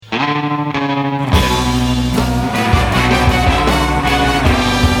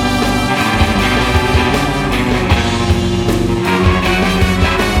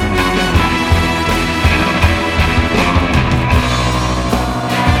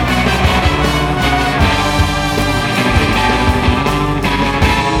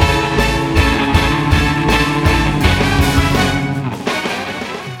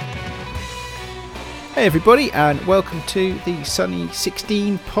Hey everybody, and welcome to the Sunny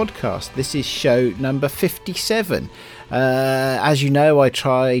 16 podcast. This is show number 57. As you know, I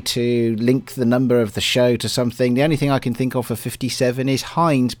try to link the number of the show to something. The only thing I can think of for 57 is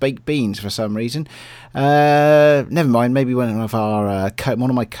Heinz baked beans for some reason. Never mind, maybe one of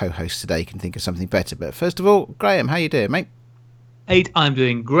my co-hosts today can think of something better. But first of all, Graham, how you doing, mate? I'm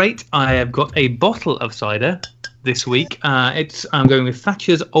doing great. I have got a bottle of cider this week. I'm going with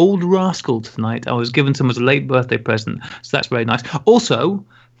Thatcher's Old Rascal tonight. I was given some as a late birthday present, so that's very nice. Also,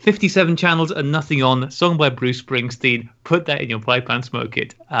 57 Channels and Nothing On, song by Bruce Springsteen. Put that in your pipe and smoke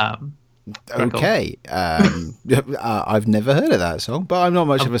it. Okay. I've never heard of that song, but I'm not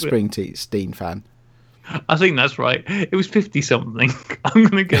much of a Springsteen fan. I think that's right. It was 50-something. I'm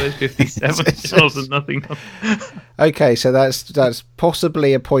going to go with 57 Channels and Nothing On. Okay, so that's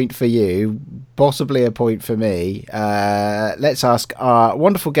possibly a point for you, possibly a point for me. Let's ask our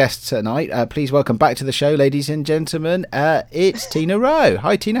wonderful guest tonight. Please welcome back to the show, ladies and gentlemen. It's Tina Rowe.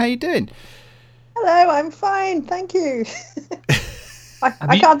 Hi, Tina. How you doing? Hello, I'm fine. Thank you.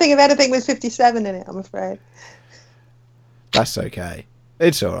 I can't think of anything with 57 in it, I'm afraid. That's okay.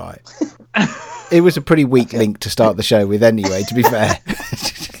 It's all right. It was a pretty weak link to start the show with anyway, to be fair.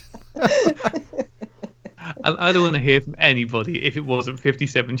 I don't want to hear from anybody if it wasn't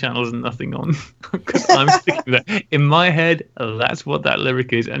 57 Channels and Nothing On, because I'm sticking with that. In my head, that's what that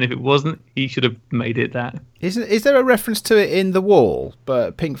lyric is, and if it wasn't, he should have made it that. Is there a reference to it in The Wall,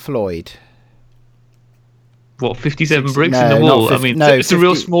 but Pink Floyd? What, 57 bricks in the wall? 50, it's 50, a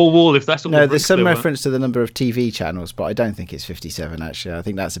real small wall if that's all. No, there's some reference to the number of TV channels, but I don't think it's 57, actually. I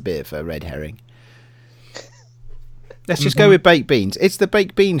think that's a bit of a red herring. Let's just go with baked beans. It's the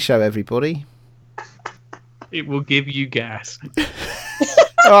baked bean show, everybody. It will give you gas.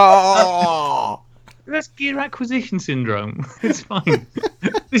 Oh! That's gear acquisition syndrome. It's fine.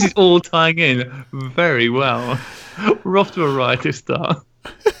 This is all tying in very well. We're off to a riotous start.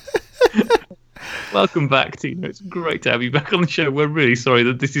 Welcome back, Tina. It's great to have you back on the show. We're really sorry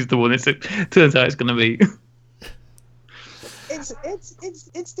that this is the one it turns out it's going to be.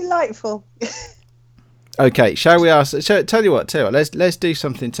 It's delightful. Okay, shall we ask? So, tell you what, let's do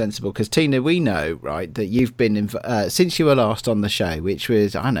something sensible, because Tina, we know, right, that you've been since you were last on the show, which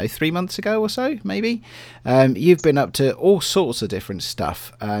was 3 months ago or so, maybe. You've been up to all sorts of different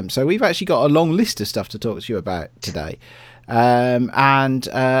stuff. So we've actually got a long list of stuff to talk to you about today. I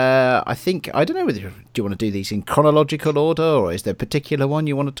think, I don't know whether do you want to do these in chronological order, or is there a particular one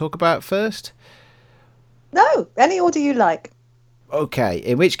you want to talk about first? No, any order you like. Okay,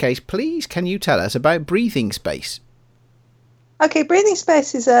 in which case, please, can you tell us about Breathing Space? Okay, Breathing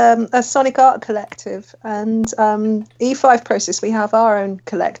Space is a sonic art collective, and E5 Process, we have our own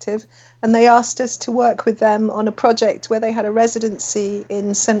collective, and they asked us to work with them on a project where they had a residency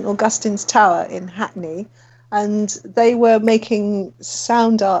in St Augustine's Tower in Hackney, and they were making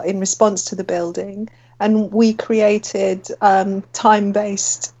sound art in response to the building, and we created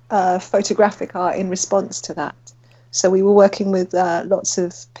time-based photographic art in response to that. So we were working with lots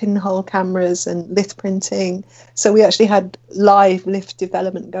of pinhole cameras and lith printing. So we actually had live lift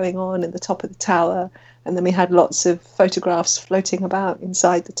development going on in the top of the tower. And then we had lots of photographs floating about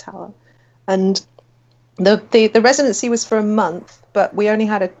inside the tower. And the residency was for a month, but we only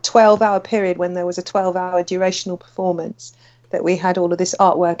had a 12-hour period when there was a 12-hour durational performance that we had all of this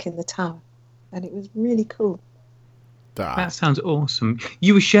artwork in the tower. And it was really cool. That sounds awesome.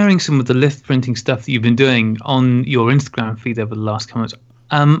 You were sharing some of the lith printing stuff that you've been doing on your Instagram feed over the last couple of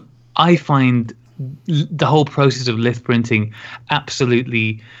months. I find the whole process of lith printing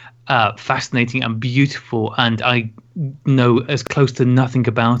absolutely fascinating and beautiful, and I know as close to nothing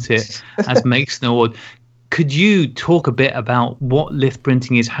about it as makes no odd. Could you talk a bit about what lith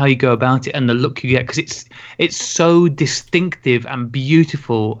printing is, how you go about it, and the look you get? Because it's so distinctive and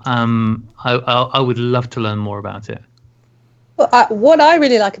beautiful. I would love to learn more about it. Well, what I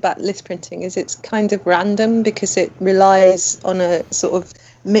really like about lith printing is it's kind of random, because it relies on a sort of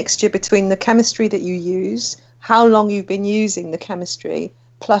mixture between the chemistry that you use, how long you've been using the chemistry,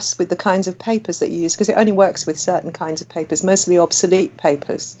 plus with the kinds of papers that you use, because it only works with certain kinds of papers, mostly obsolete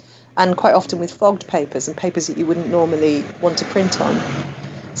papers, and quite often with fogged papers and papers that you wouldn't normally want to print on.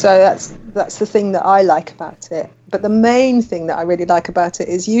 So that's the thing that I like about it. But the main thing that I really like about it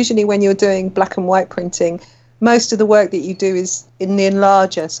is usually when you're doing black and white printing, most of the work that you do is in the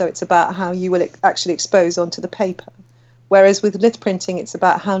enlarger, so it's about how you will actually expose onto the paper. Whereas with lith printing, it's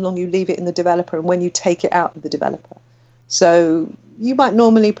about how long you leave it in the developer and when you take it out of the developer. So you might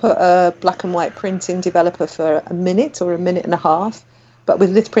normally put a black and white print in developer for a minute or a minute and a half, but with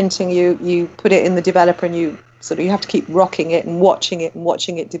lith printing, you put it in the developer and you have to keep rocking it and watching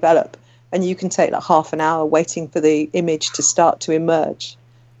it develop and you can take like half an hour waiting for the image to start to emerge,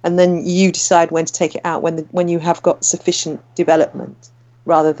 and then you decide when to take it out when you have got sufficient development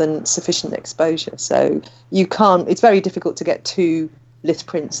rather than sufficient exposure. So you can't. It's very difficult to get two lith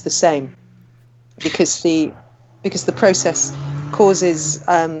prints the same because the process causes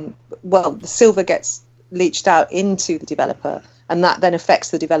the silver gets leached out into the developer, and that then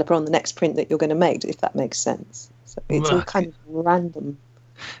affects the developer on the next print that you're going to make, if that makes sense. So it's all kind of random.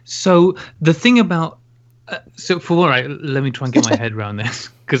 So the thing about let me try and get my head around this,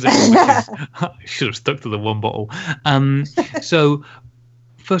 because I should have stuck to the one bottle. So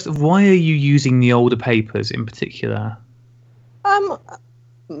first, why are you using the older papers in particular?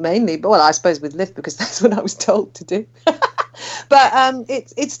 Mainly, well, I suppose with lith, because that's what I was told to do. But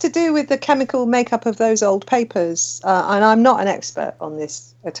it's to do with the chemical makeup of those old papers, and I'm not an expert on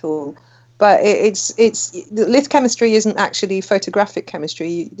this at all. But it's lith chemistry isn't actually photographic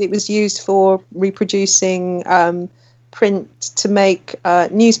chemistry. It was used for reproducing print to make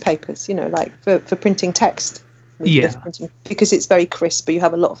newspapers, like for printing text. Yeah. Printing, because it's very crisp, but you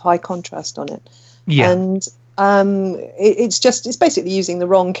have a lot of high contrast on it. Yeah. And it's basically using the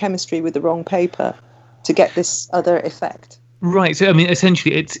wrong chemistry with the wrong paper to get this other effect. Right. So I mean,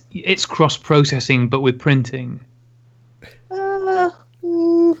 essentially, it's cross processing, but with printing.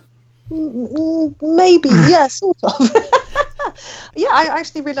 Maybe, yeah, sort of. Yeah, I'm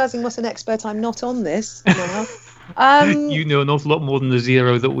actually realising what an expert I'm not on this now. You know an awful lot more than the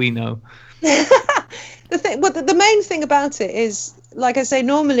zero that we know. The main thing about it is, like I say,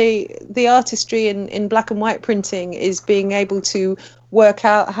 normally the artistry in black and white printing is being able to work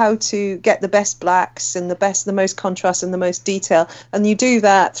out how to get the best blacks and the most contrast and the most detail, and you do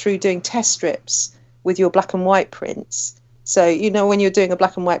that through doing test strips with your black and white prints. So, when you're doing a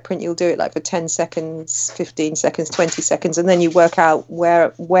black and white print, you'll do it like for 10 seconds, 15 seconds, 20 seconds, and then you work out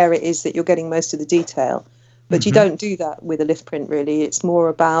where it is that you're getting most of the detail. But you don't do that with a lith print, really. It's more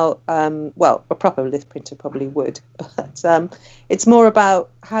about, a proper lith printer probably would, but it's more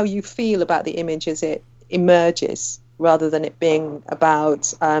about how you feel about the image as it emerges, rather than it being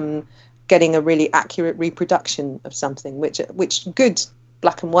about getting a really accurate reproduction of something, which good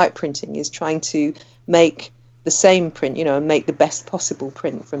black and white printing is trying to make the same print, and make the best possible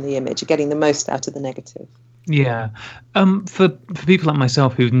print from the image, getting the most out of the negative. Yeah. For people like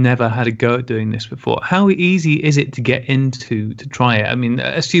myself who've never had a go at doing this before, how easy is it to get into to try it? I mean,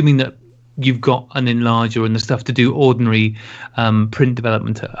 assuming that you've got an enlarger and the stuff to do ordinary print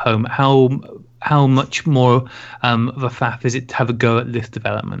development at home, how much more of a faff is it to have a go at lith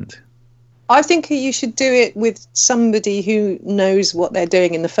development? I think you should do it with somebody who knows what they're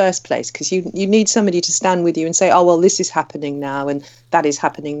doing in the first place, because you need somebody to stand with you and say, oh, well, this is happening now and that is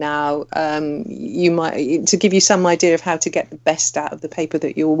happening now. To give you some idea of how to get the best out of the paper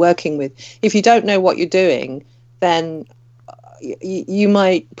that you're working with. If you don't know what you're doing, then you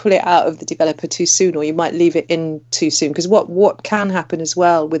might pull it out of the developer too soon, or you might leave it in too soon, because what can happen as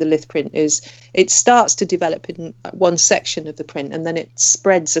well with a lith print is it starts to develop in one section of the print and then it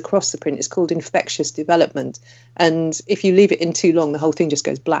spreads across the print. It's called infectious development, and if you leave it in too long, the whole thing just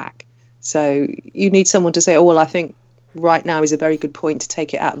goes black. So you need someone to say, oh, well, I think right now is a very good point to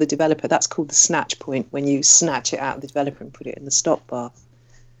take it out of the developer. That's called the snatch point, when you snatch it out of the developer and put it in the stop bath.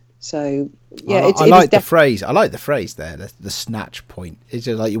 So yeah, I like the phrase. I like the phrase there. The snatch point. It's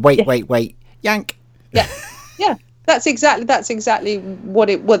just like you wait, yank. Yeah. That's exactly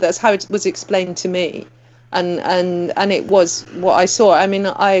what it was. That's how it was explained to me, and it was what I saw. I mean,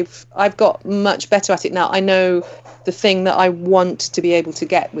 I've got much better at it now. I know the thing that I want to be able to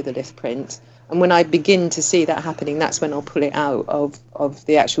get with a lith print, and when I begin to see that happening, that's when I'll pull it out of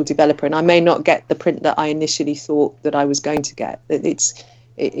the actual developer, and I may not get the print that I initially thought that I was going to get.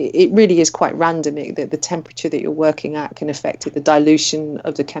 It really is quite random. The temperature that you're working at can affect it. The dilution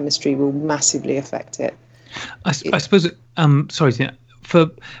of the chemistry will massively affect it. I suppose, sorry, Tina,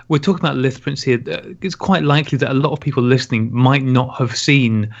 we're talking about lith prints here. It's quite likely that a lot of people listening might not have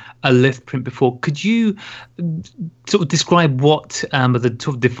seen a lith print before. Could you sort of describe what are the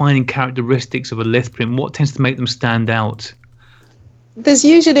sort of defining characteristics of a lith print? What tends to make them stand out? They're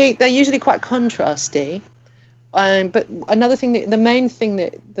usually quite contrasty. But another thing, the main thing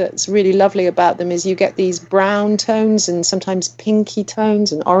that's really lovely about them is you get these brown tones and sometimes pinky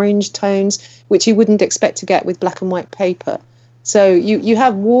tones and orange tones, which you wouldn't expect to get with black and white paper. So you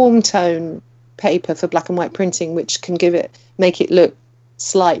have warm tone paper for black and white printing, which can make it look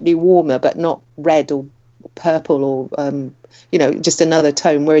slightly warmer, but not red or purple or just another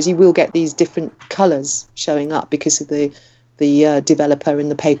tone. Whereas you will get these different colours showing up because of the developer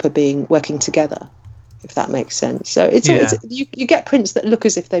and the paper working together. if that makes sense. So it's you get prints that look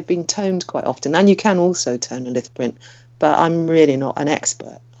as if they've been toned quite often, and you can also tone a lith print, but I'm really not an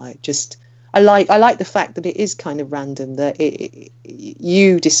expert. I like the fact that it is kind of random, that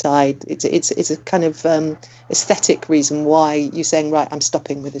you decide. It's a kind of aesthetic reason why you're saying, right, I'm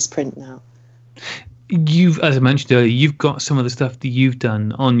stopping with this print now. As I mentioned earlier, you've got some of the stuff that you've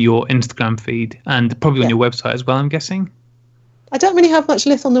done on your Instagram feed and probably on your website as well, I'm guessing. I don't really have much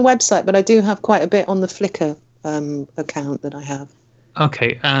lith on the website, but I do have quite a bit on the Flickr account that I have.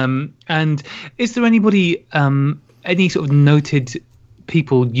 Okay. And is there anybody, any sort of noted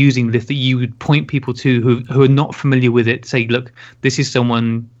people using lith that you would point people to who are not familiar with it? Say, look, this is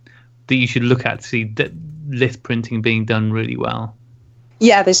someone that you should look at to see that lith printing being done really well.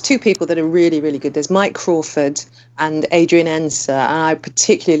 Yeah, there's two people that are really, really good. There's Mike Crawford and Adrian Enser, and I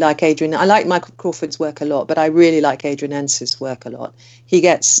particularly like Adrian. I like Michael Crawford's work a lot, but I really like Adrian Enser's work a lot. He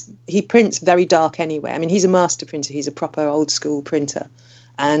prints very dark anyway. I mean, he's a master printer. He's a proper old school printer,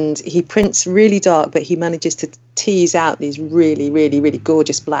 and he prints really dark, but he manages to tease out these really, really, really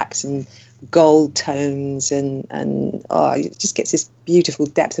gorgeous blacks and gold tones, and it just gets this beautiful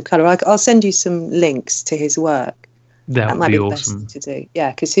depth of colour. I'll send you some links to his work. That might be the awesome. best to do. Yeah,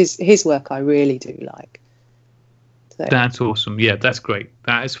 because his work I really do like. So. That's awesome. Yeah, that's great.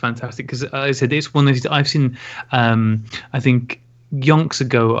 That is fantastic. Because I said it's one of these I've seen. I think yonks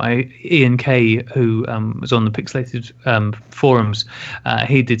ago, Ian Kay, who was on the Pixelated forums,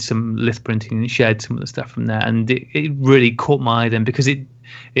 he did some lith printing and shared some of the stuff from there, and it really caught my eye then, because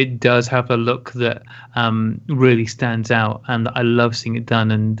it does have a look that really stands out, and I love seeing it done.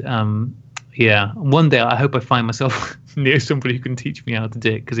 And yeah, one day I hope I find myself near somebody who can teach me how to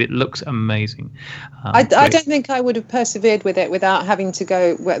do it, because it looks amazing. I don't think I would have persevered with it without having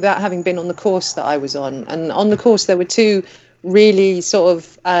been on the course that I was on. And on the course there were two really sort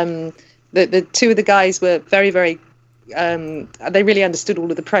of the two of the guys were very, very they really understood all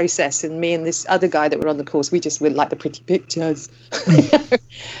of the process, and me and this other guy that were on the course, we just were like the pretty pictures.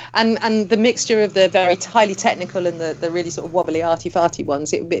 and the mixture of the very highly technical and the really sort of wobbly arty-farty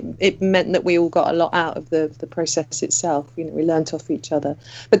ones, it meant that we all got a lot out of the process itself. You know, we learnt off each other.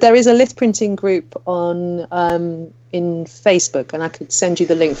 But there is a lith printing group on in Facebook, and I could send you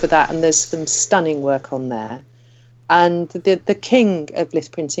the link for that, and there's some stunning work on there. And the king of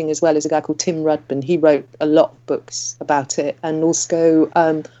lith printing as well is a guy called Tim Rudman. He wrote a lot of books about it, and also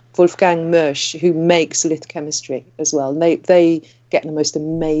Wolfgang Mörsch, who makes lith chemistry as well. And they get the most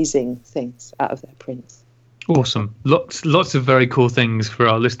amazing things out of their prints. Awesome. Lots of very cool things for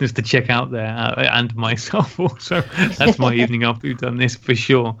our listeners to check out there, and myself also. That's my evening after we've done this, for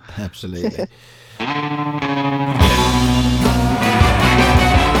sure. Absolutely.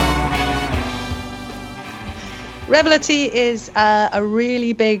 Revelity is a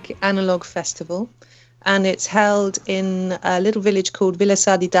really big analogue festival, and it's held in a little village called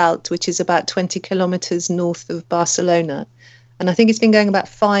Vilassar de Dalt, which is about 20 kilometres north of Barcelona. And I think it's been going about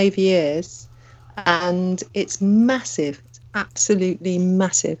 5 years, and it's massive. It's absolutely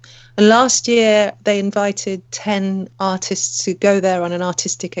massive. And last year they invited 10 artists to go there on an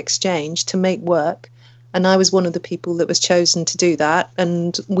artistic exchange to make work, and I was one of the people that was chosen to do that.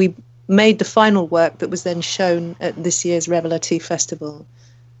 And we made the final work that was then shown at this year's Revelity Festival.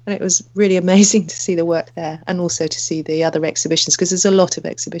 And it was really amazing to see the work there, and also to see the other exhibitions, because there's a lot of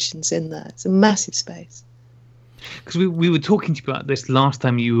exhibitions in there. It's a massive space. Because we were talking to you about this last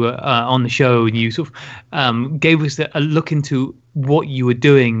time you were on the show, and you sort of gave us a look into what you were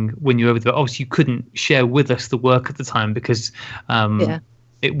doing when you were over there. Obviously, you couldn't share with us the work at the time because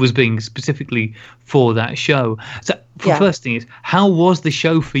it was being specifically for that show. So the first thing is, how was the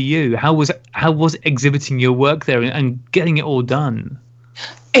show for you? How was exhibiting your work there and getting it all done?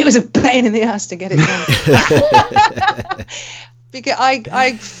 It was a pain in the ass to get it done. Because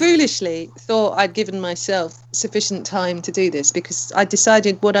I foolishly thought I'd given myself sufficient time to do this, because I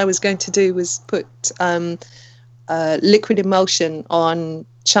decided what I was going to do was put liquid emulsion on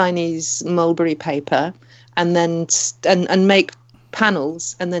Chinese mulberry paper, and then and make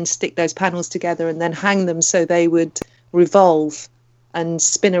panels, and then stick those panels together, and then hang them so they would revolve and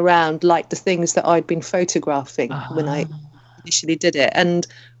spin around like the things that I'd been photographing when I initially did it. And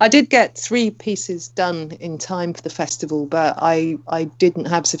I did get 3 pieces done in time for the festival, but I didn't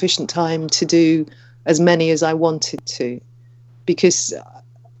have sufficient time to do as many as I wanted to, because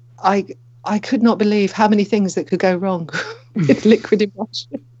I could not believe how many things that could go wrong with liquid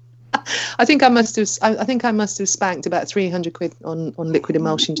emulsion. I think I must have spanked about 300 quid on liquid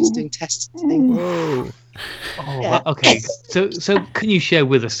emulsion just doing tests and things. Whoa. Oh, okay. So can you share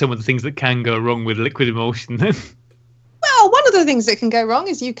with us some of the things that can go wrong with liquid emulsion then? Well, one of the things that can go wrong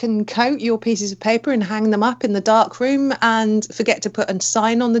is you can coat your pieces of paper and hang them up in the dark room and forget to put a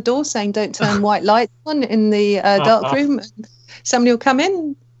sign on the door saying don't turn white lights on in the dark room. And somebody will come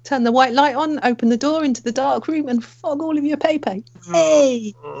in, turn the white light on, open the door into the dark room and fog all of your paper.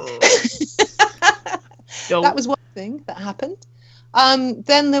 Hey! That was one thing that happened.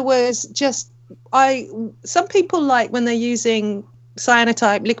 Then there was just, some people like when they're using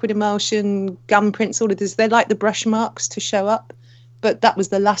cyanotype, liquid emulsion, gum prints, all of this, they like the brush marks to show up. But that was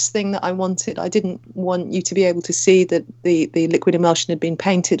the last thing that I wanted. I didn't want you to be able to see that the liquid emulsion had been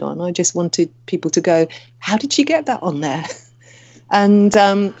painted on. I just wanted people to go, how did she get that on there? And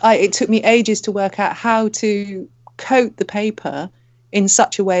it took me ages to work out how to coat the paper in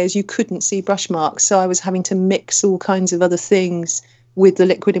such a way as you couldn't see brush marks. So I was having to mix all kinds of other things with the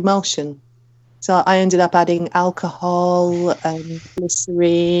liquid emulsion. So I ended up adding alcohol and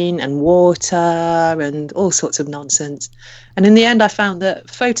glycerine and water and all sorts of nonsense. And in the end, I found that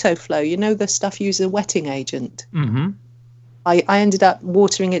PhotoFlow, you know, the stuff used as a wetting agent. Mm-hmm. I ended up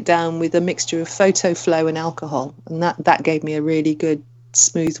watering it down with a mixture of PhotoFlow and alcohol. And that gave me a really good,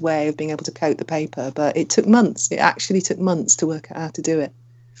 smooth way of being able to coat the paper. But it took months. It actually took months to work out how to do it.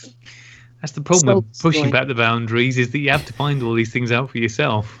 That's the problem with pushing back the boundaries, is that you have to find all these things out for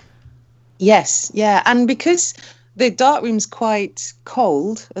yourself. Yes, yeah. And because the darkroom's quite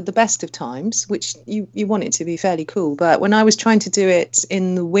cold at the best of times, which you want it to be fairly cool. But when I was trying to do it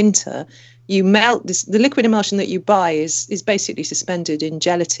in the winter, you melt this, the liquid emulsion that you buy is basically suspended in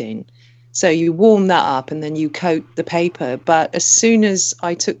gelatin. So you warm that up and then you coat the paper. But as soon as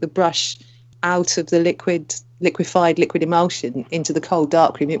I took the brush out of the liquefied liquid emulsion into the cold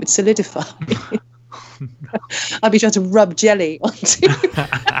darkroom, it would solidify. I'd be trying to rub jelly onto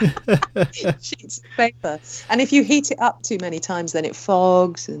sheets of paper. And if you heat it up too many times, then it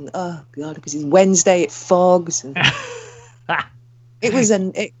fogs. And oh God, because it's Wednesday, it fogs. And it was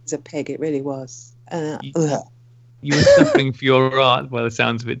a pig. It really was. You were suffering for your art by the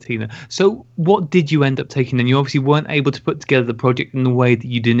sounds of it, Tina. So what did you end up taking? And you obviously weren't able to put together the project in the way that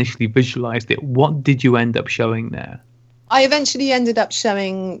you'd initially visualized it. What did you end up showing there? I eventually ended up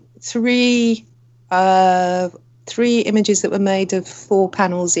showing three images that were made of 4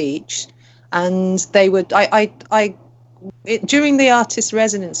 panels each, and they would during the artist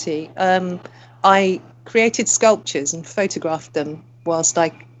residency I created sculptures and photographed them whilst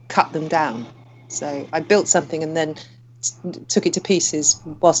I cut them down. So I built something and then took it to pieces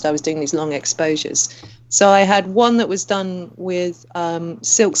whilst I was doing these long exposures. So I had one that was done with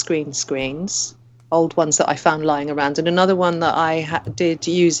silkscreen screens, old ones that I found lying around, and another one that I did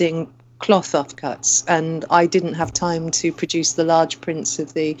using cloth offcuts, and I didn't have time to produce the large prints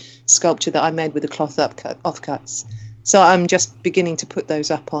of the sculpture that I made with the cloth offcuts. So I'm just beginning to put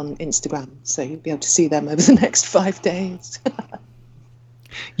those up on Instagram, so you'll be able to see them over the next 5 days.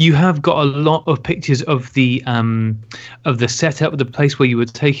 You have got a lot of pictures of the setup, the place where you were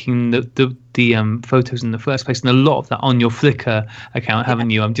taking the photos in the first place, and a lot of that on your Flickr account, haven't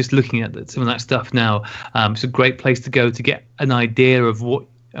you? I'm just looking at some of that stuff now. It's a great place to go to get an idea of what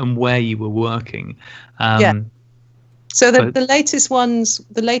and where you were working. So the latest ones,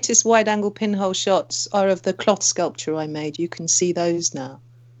 the latest wide-angle pinhole shots are of the cloth sculpture I made. You can see those now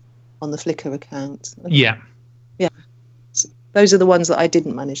on the Flickr account. Yeah. So those are the ones that I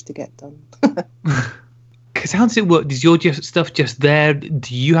didn't manage to get done. Because how does it work? Is your stuff just there?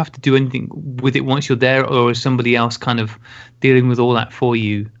 Do you have to do anything with it once you're there, or is somebody else kind of dealing with all that for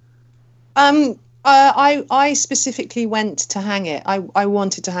you? I specifically went to hang it. I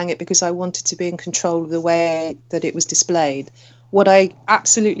wanted to hang it because I wanted to be in control of the way that it was displayed. What I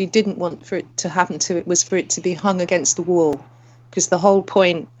absolutely didn't want for it to happen to it was for it to be hung against the wall, because the whole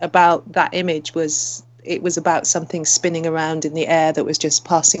point about that image was it was about something spinning around in the air that was just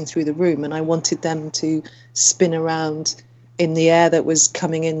passing through the room, and I wanted them to spin around in the air that was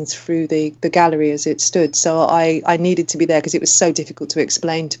coming in through the gallery as it stood. So I needed to be there because it was so difficult to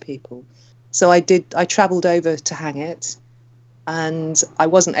explain to people. So I travelled over to hang it, and I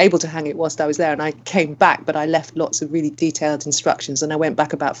wasn't able to hang it whilst I was there, and I came back, but I left lots of really detailed instructions, and I went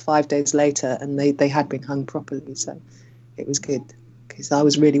back about 5 days later and they had been hung properly. So it was good because I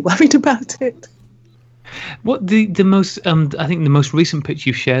was really worried about it. What the most I think the most recent picture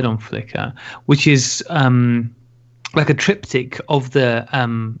you've shared on Flickr, which is like a triptych of the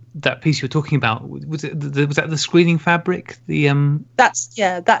that piece you were talking about, was that the screening fabric? That's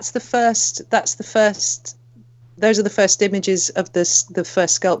the first. Those are the first images of the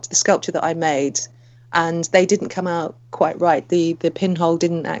first sculpture that I made, and they didn't come out quite right. The pinhole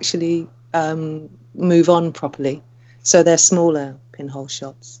didn't actually move on properly, so they're smaller pinhole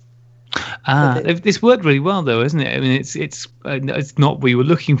shots. It's worked really well, though, isn't it? I mean, it's not what you were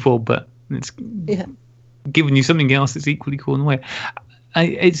looking for, but it's given you something else that's equally cool in a way.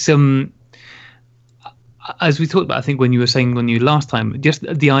 It's as we talked about, I think when you last time, just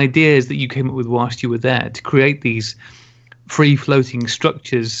the ideas that you came up with whilst you were there to create these free-floating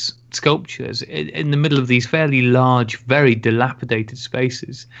sculptures in the middle of these fairly large, very dilapidated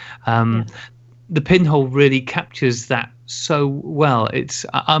spaces. The Pinhole really captures that so well.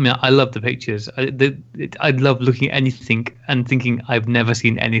 I love the pictures. I love looking at anything and thinking I've never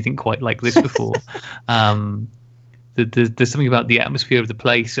seen anything quite like this before. There's something about the atmosphere of the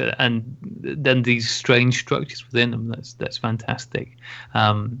place and then these strange structures within them that's fantastic.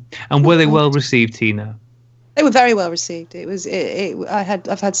 And were they well received, Tina? They were very well received.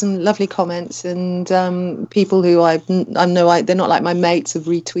 I've had some lovely comments, and people who I know they're not like my mates have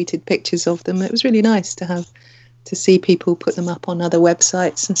retweeted pictures of them. It was really nice to see people put them up on other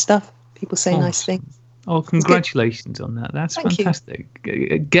websites and stuff. People say nice things. Oh, congratulations on that. That's fantastic.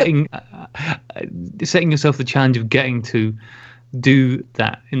 Getting setting yourself the challenge of getting to do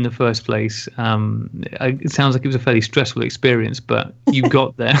that in the first place. It sounds like it was a fairly stressful experience, but you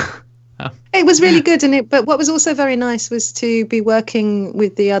got there. It was really good, but what was also very nice was to be working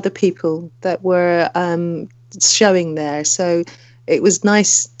with the other people that were showing there. So it was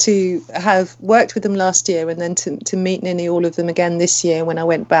nice to have worked with them last year and then to meet nearly all of them again this year when I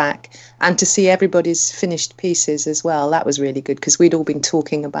went back, and to see everybody's finished pieces as well. That was really good because we'd all been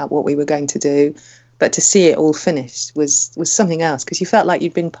talking about what we were going to do, but to see it all finished was something else, because you felt like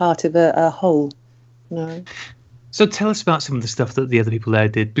you'd been part of a whole. So tell us about some of the stuff that the other people there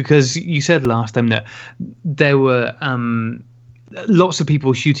did, because you said last time that there were lots of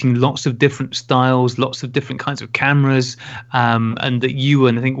people shooting lots of different styles, lots of different kinds of cameras, and that you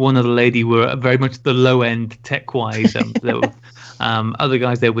and I think one other lady were very much the low end tech-wise. There were other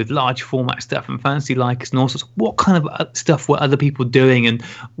guys there with large format stuff and fancy Leicas and all sorts. What kind of stuff were other people doing, and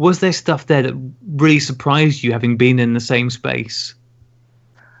was there stuff there that really surprised you, having been in the same space?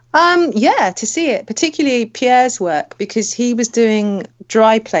 To see it, particularly Pierre's work, because he was doing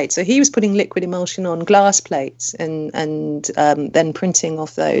dry plates. So he was putting liquid emulsion on glass plates and then printing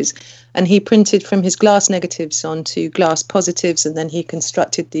off those. And he printed from his glass negatives onto glass positives, and then he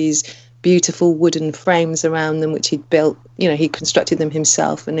constructed these beautiful wooden frames around them, which he'd built. He constructed them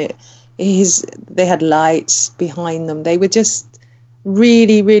himself, and they had lights behind them. They were just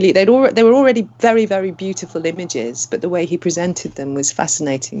really, really, they were already very, very beautiful images, but the way he presented them was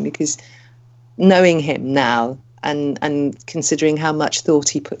fascinating, because knowing him now and considering how much thought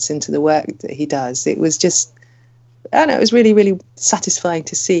he puts into the work that he does, it was just, I don't know, it was really, really satisfying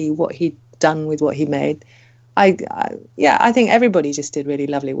to see what he'd done with what he made. I think everybody just did really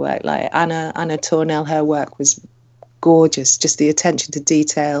lovely work. Like Anna Tornell, her work was gorgeous, just the attention to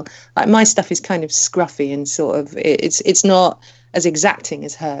detail. Like my stuff is kind of scruffy and sort of, it's not as exacting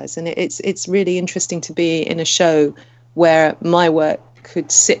as hers, and it's really interesting to be in a show where my work could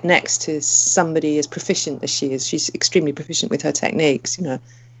sit next to somebody as proficient as she is. She's extremely proficient with her techniques, and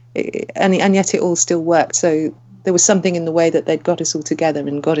yet it all still worked. So there was something in the way that they'd got us all together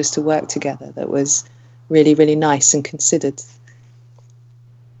and got us to work together that was really, really nice and considered.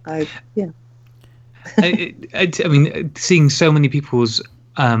 I mean, seeing so many people's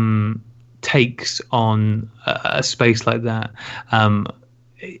takes on a space like that,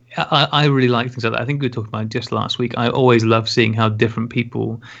 I really like things like that. I think we were talking about just last week. I always love seeing how different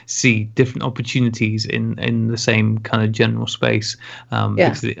people see different opportunities in the same kind of general space.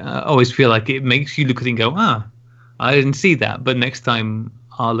 Because I always feel like it makes you look at it and go, I didn't see that, but next time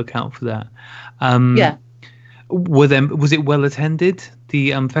I'll look out for that. Was it well attended,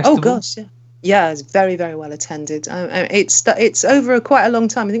 the festival? Oh gosh, yeah. Yeah, it's very, very well attended. It's over quite a long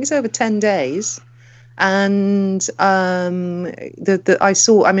time. I think it's over 10 days. And I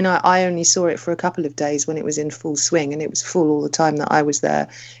only saw it for a couple of days when it was in full swing, and it was full all the time that I was there.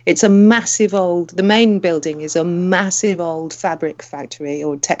 It's a massive the main building is a massive old fabric factory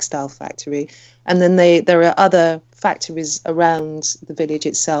or textile factory. And then there are other factories around the village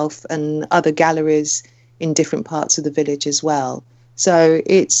itself and other galleries in different parts of the village as well. So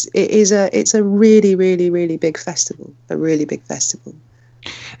it's a really, really, really big festival, a really big festival.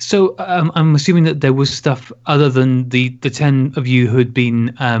 So I'm assuming that there was stuff other than the 10 of you who had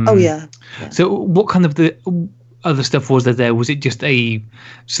been. Yeah. So what kind of the other stuff was there? Was it just a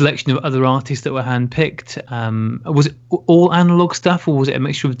selection of other artists that were handpicked? Was it all analog stuff, or was it a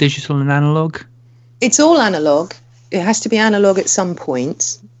mixture of digital and analog? It's all analog. It has to be analog at some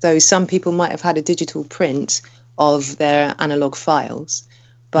point, though some people might have had a digital print of their analog files.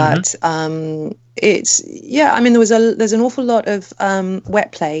 But it's there's an awful lot of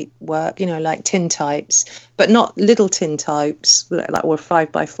wet plate work, like tintypes, but not little tintypes like or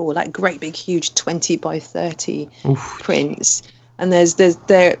 5x4, like great big huge 20x30 prints. And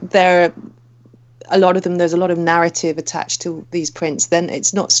there a lot of them, there's a lot of narrative attached to these prints. Then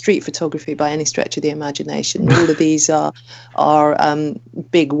it's not street photography by any stretch of the imagination. All of these are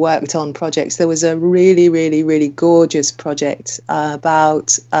big worked on projects. There was a really, really, really gorgeous project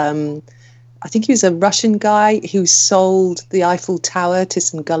about, I think he was a Russian guy who sold the Eiffel Tower to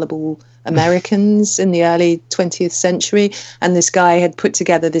some gullible Americans in the early 20th century. And this guy had put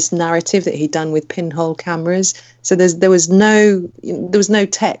together this narrative that he'd done with pinhole cameras. So there was no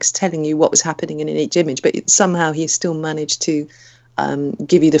text telling you what was happening in each image, but somehow he still managed to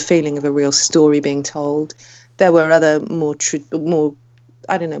give you the feeling of a real story being told. There were other more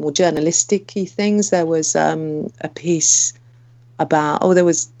journalistic-y things. There was a piece about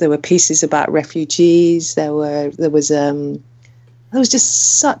there were pieces about refugees. There was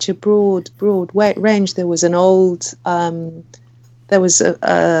just such a broad range. There was an old, there was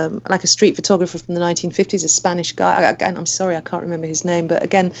like a street photographer from the 1950s, a Spanish guy. Again, I'm sorry, I can't remember his name, but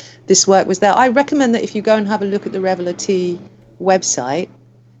again, this work was there. I recommend that if you go and have a look at the Revelatee website,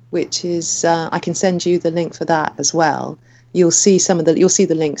 which is, I can send you the link for that as well. You'll see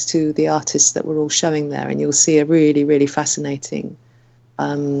the links to the artists that were all showing there, and you'll see a really, really fascinating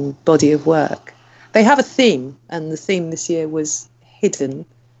body of work. They have a theme, and the theme this year was hidden,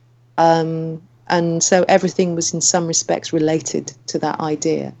 and so everything was in some respects related to that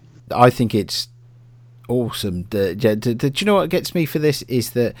idea. I think it's awesome. Do you know what gets me for this is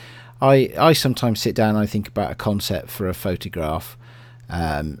that I sometimes sit down and I think about a concept for a photograph,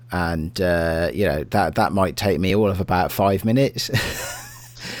 and that might take me all of about 5 minutes.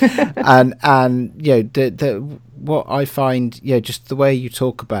 and what I find, just the way you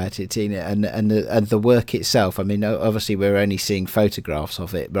talk about it, Tina, and the work itself. I mean, obviously we're only seeing photographs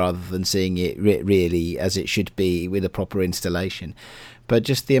of it rather than seeing it really as it should be with a proper installation. But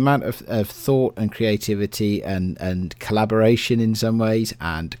just the amount of thought and creativity and collaboration in some ways,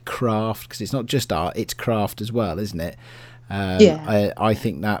 and craft, because it's not just art, it's craft as well, isn't it? I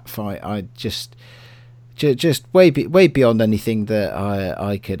think that I just way beyond anything that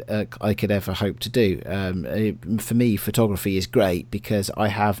I could ever hope to do. For me, photography is great because I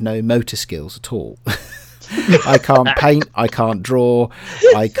have no motor skills at all. I can't paint, I can't draw,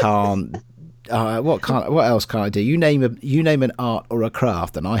 I can't. What else can I do? You name an art or a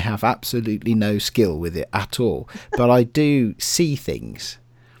craft, and I have absolutely no skill with it at all. But I do see things,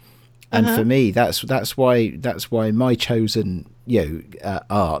 and for me, that's why my chosen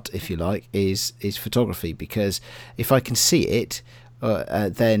art, if you like, is photography, because if I can see it,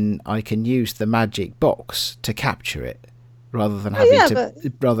 then I can use the magic box to capture it, rather than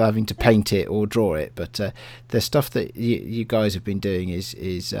having to paint it or draw it. But the stuff that you guys have been doing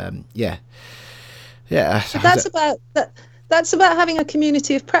is But that's about having a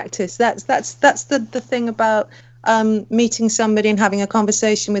community of practice. That's the thing about meeting somebody and having a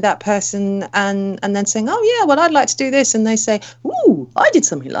conversation with that person, and then saying, oh yeah, well, I'd like to do this, and they say, ooh, I did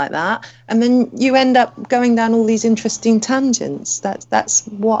something like that, and then you end up going down all these interesting tangents. That's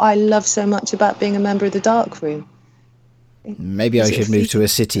what I love so much about being a member of the Darkroom. Maybe I should move to a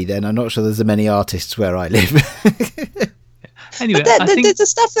city then. I'm not sure there's many artists where I live. Anyway, there's the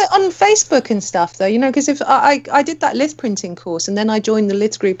stuff that on Facebook and stuff, though, because if I did that lith printing course, and then I joined the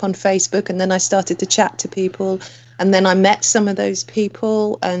lith group on Facebook, and then I started to chat to people, and then I met some of those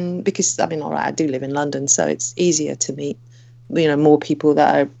people, and because I do live in London, so it's easier to meet more people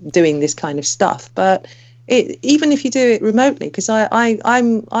that are doing this kind of stuff. But even if you do it remotely, because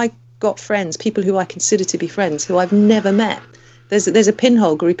I got friends, people who I consider to be friends, who I've never met. There's a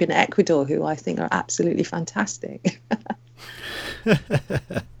pinhole group in Ecuador who I think are absolutely fantastic.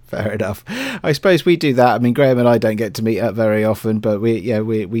 Fair enough. I suppose we do that. I mean, Graham and I don't get to meet up very often, but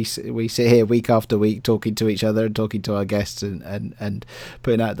we sit here week after week talking to each other and talking to our guests and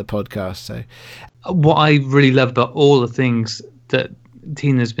putting out the podcast. So, what I really love about all the things that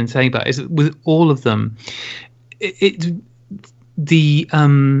Tina's been saying about is that with all of them, the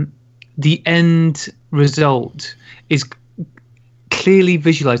end result is clearly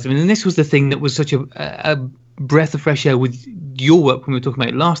visualized. I mean, and this was the thing that was such a breath of fresh air with your work when we were talking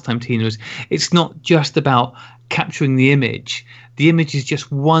about it last time, Tina. It's not just about capturing the image. The image is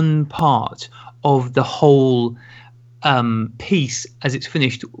just one part of the whole piece as it's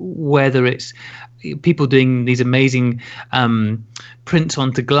finished, whether it's people doing these amazing prints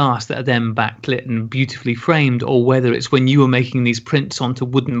onto glass that are then backlit and beautifully framed, or whether it's when you were making these prints onto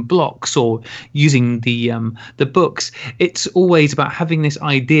wooden blocks or using the books. It's always about having this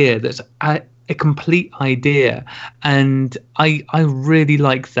idea that's a complete idea, and I really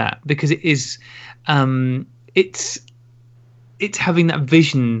like that, because it is it's having that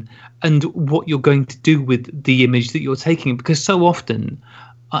vision and what you're going to do with the image that you're taking. Because so often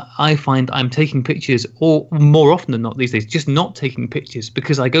I find I'm taking pictures, or more often than not these days, just not taking pictures,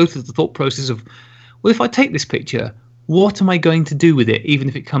 because I go through the thought process of, well, if I take this picture, what am I going to do with it, even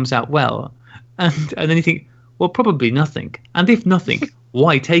if it comes out well? And then you think, well, probably nothing. And if nothing,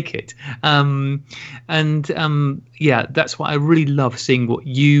 why take it? Yeah, that's why I really love seeing what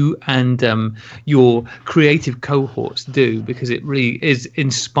you and your creative cohorts do, because it really is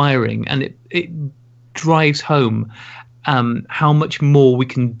inspiring, and it drives home how much more we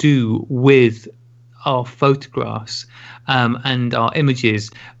can do with our photographs and our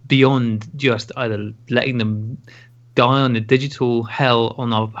images beyond just either letting them die on the digital hell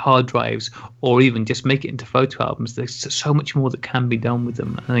on our hard drives, or even just make it into photo albums. There's so much more that can be done with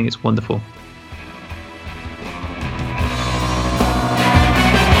them. I think it's wonderful.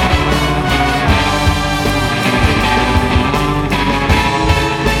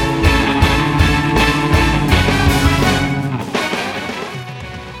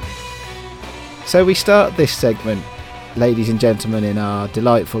 So we start this segment, ladies and gentlemen, in our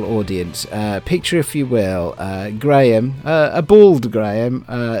delightful audience. Picture, if you will, Graham, a bald Graham,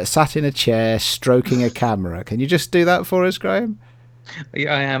 sat in a chair stroking a camera. Can you just do that for us, Graham?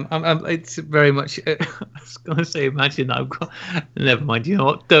 Yeah, I am. It's very much. I was going to say, imagine I've got. Never mind. You know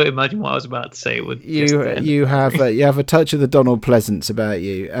what? Don't imagine what I was about to say. You have a touch of the Donald Pleasance about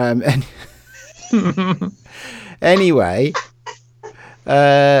you. Anyway.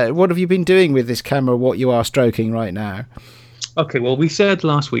 What have you been doing with this camera, what you are stroking right now? Okay, well, we said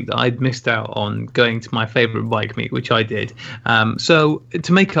last week that I'd missed out on going to my favourite bike meet, which I did. So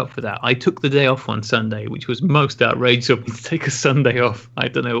to make up for that, I took the day off on Sunday, which was most outrageous of me to take a Sunday off. I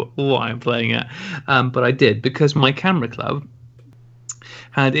don't know what I'm playing at, but I did, because my camera club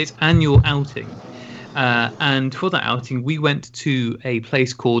had its annual outing. And for that outing, we went to a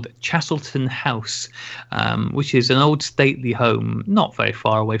place called Chastleton House, which is an old stately home, not very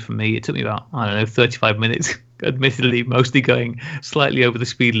far away from me. It took me about, 35 minutes, admittedly, mostly going slightly over the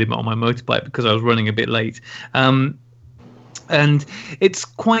speed limit on my motorbike because I was running a bit late. And it's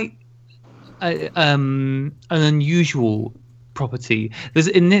quite an unusual property. There's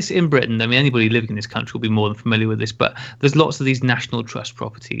in Britain, I mean, anybody living in this country will be more than familiar with this, but there's lots of these National Trust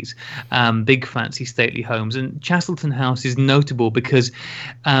properties, big fancy stately homes, and Chastleton House is notable because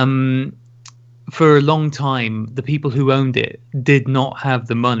for a long time the people who owned it did not have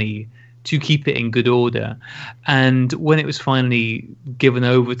the money to keep it in good order, and when it was finally given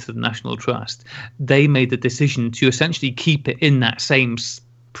over to the National Trust, they made the decision to essentially keep it in that same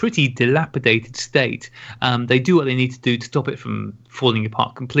pretty dilapidated state. They do what they need to do to stop it from falling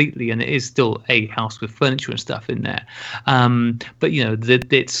apart completely, and it is still a house with furniture and stuff in there. But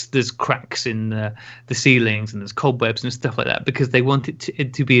there's cracks in the ceilings, and there's cobwebs and stuff like that, because they want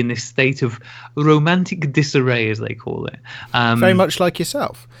it to be in this state of romantic disarray, as they call it. Very much like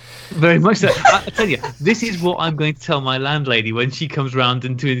yourself. Very much so. I tell you, this is what I'm going to tell my landlady when she comes round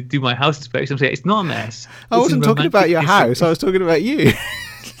and to do my house inspection. I'm saying it's not a mess. I wasn't talking about your house. I was talking about you.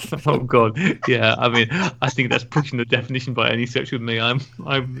 Oh God, yeah. I mean, I think that's pushing the definition by any stretch with me. I'm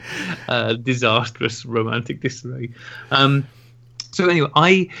disastrous romantic disarray. So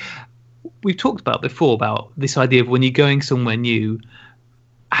anyway, we've talked about before about this idea of when you're going somewhere new,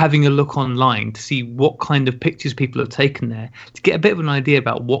 having a look online to see what kind of pictures people have taken there, to get a bit of an idea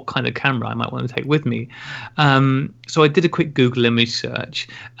about what kind of camera I might want to take with me. So I did a quick Google image search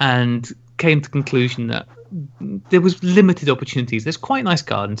and came to the conclusion that there was limited opportunities. There's quite nice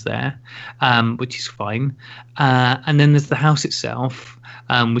gardens there, which is fine. And then there's the house itself,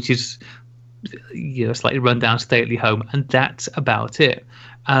 which is slightly run down stately home, and that's about it.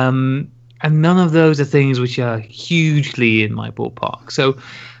 And none of those are things which are hugely in my ballpark. So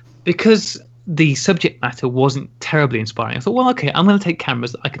because the subject matter wasn't terribly inspiring, I thought, well, okay, I'm going to take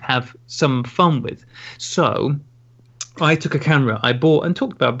cameras that I can have some fun with. So I took a camera I bought and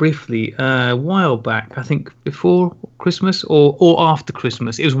talked about briefly a while back, I think before Christmas or after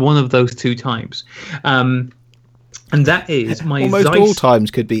Christmas. It was one of those two times. And that is my almost Zeiss. All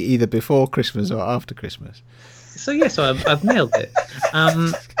times could be either before Christmas or after Christmas. So yes, I've nailed it.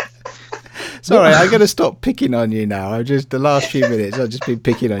 Sorry, I'm going to stop picking on you now. The last few minutes I've just been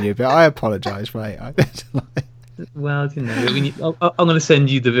picking on you, but I apologise, mate. Well, I'm going to send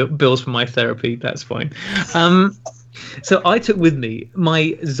you the bills for my therapy. That's fine. So I took with me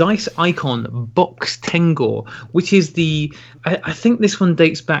my Zeiss Icon Box Tengor, which is I think this one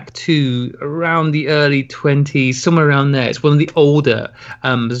dates back to around the early 20s, somewhere around there. It's one of the older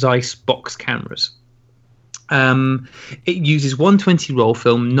Zeiss box cameras. It uses 120 roll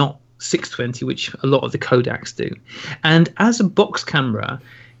film, not 620, which a lot of the Kodaks do. And as a box camera,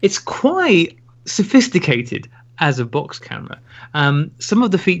 it's quite sophisticated as a box camera. Some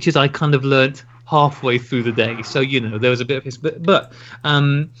of the features I kind of learnt halfway through the day, so there was a bit of this, but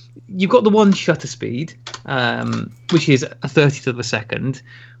you've got the one shutter speed, which is a 30th of a second,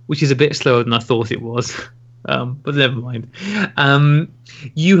 which is a bit slower than I thought it was, but never mind.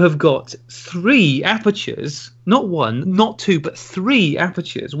 You have got 3 apertures, not 1, not 2, but 3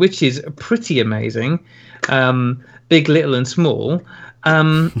 apertures, which is pretty amazing. Big, little, and small.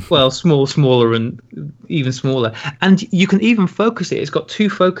 Well, small, smaller, and even smaller. And you can even focus it. It's got 2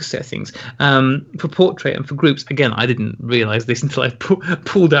 focus settings, for portrait and for groups. Again, I didn't realize this until I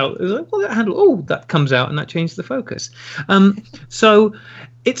pulled out. It was like, well, that handle, that comes out, and that changes the focus. So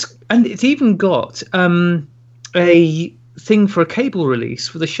it's even got a thing for a cable release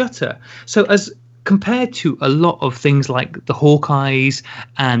for the shutter. So as compared to a lot of things like the Hawkeyes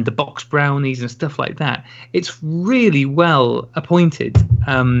and the Box Brownies and stuff like that, it's really well appointed.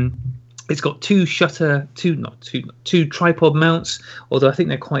 It's got 2 tripod mounts, although I think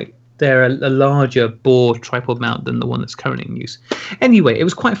they're a larger bore tripod mount than the one that's currently in use. Anyway, it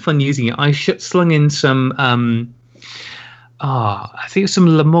was quite fun using it. I slung in some I think it's some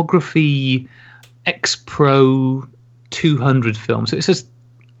Lomography X Pro 200 film. So it's just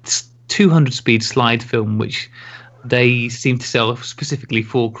 200 speed slide film, which they seem to sell specifically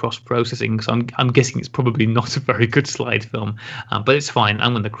for cross processing. So I'm guessing it's probably not a very good slide film, but it's fine.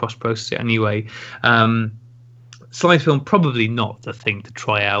 I'm going to cross process it anyway. Slide film probably not the thing to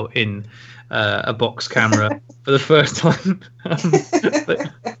try out in a box camera for the first time,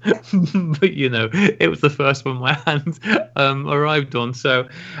 but it was the first one my hand arrived on. So,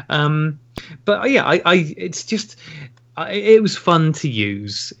 but yeah, it's just. It was fun to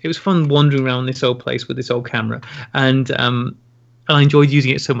use. It was fun wandering around this old place with this old camera, and I enjoyed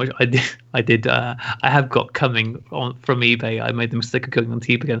using it so much. I have got coming on from eBay. I made the mistake of going on to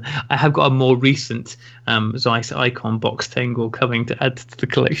eBay again. I have got a more recent Zeiss Icon Box Tengor coming to add to the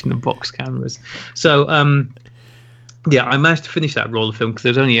collection of box cameras. So yeah, I managed to finish that roll of film because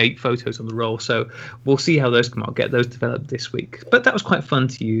there's only 8 photos on the roll, so we'll see how those come out. I'll get those developed this week. But that was quite fun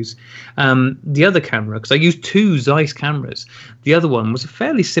to use. The other camera, because I used 2 Zeiss cameras. The other one was a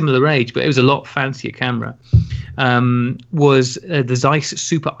fairly similar age, but it was a lot fancier camera. Was the Zeiss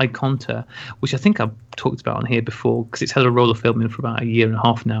Super Ikonta, which I think I've talked about on here before because it's had a roll of film in for about a year and a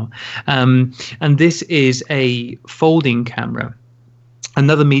half now. And this is a folding camera.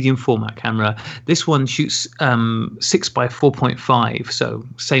 Another medium format camera. This one shoots 6x4.5, so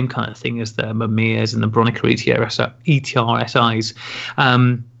same kind of thing as the Mamiya's and the Bronica ETR SIs,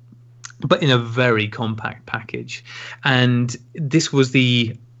 but in a very compact package. And this was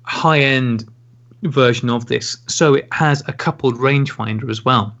the high-end version of this, so it has a coupled rangefinder as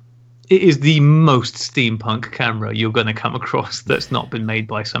well. It is the most steampunk camera you're going to come across that's not been made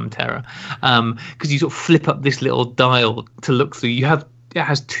by some terror, because you sort of flip up this little dial to look through. It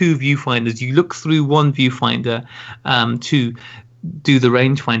has 2 viewfinders. You look through one viewfinder to do the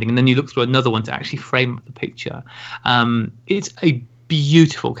range finding, and then you look through another one to actually frame up the picture. It's a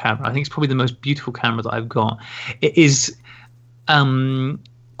beautiful camera. I think it's probably the most beautiful camera that I've got. It is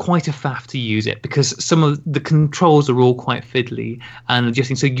quite a faff to use it because some of the controls are all quite fiddly and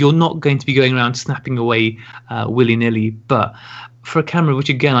adjusting, so you're not going to be going around snapping away willy-nilly. But for a camera which,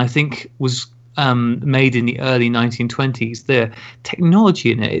 again, I think was made in the early 1920s, the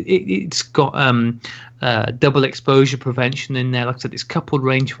technology in it's got double exposure prevention in there, like I said, this coupled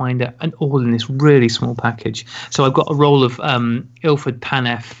rangefinder, and all in this really small package. So I've got a roll of Ilford Pan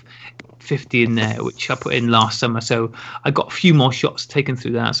F 50 in there, which I put in last summer, so I got a few more shots taken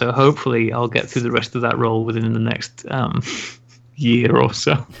through that, so hopefully I'll get through the rest of that roll within the next year or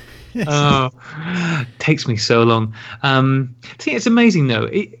so. Takes me so long. See, it's amazing though.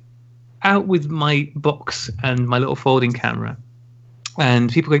 Out with my box and my little folding camera,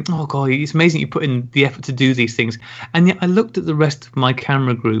 and people going, oh god, it's amazing you put in the effort to do these things. And yet I looked at the rest of my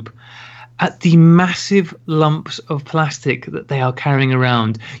camera group, at the massive lumps of plastic that they are carrying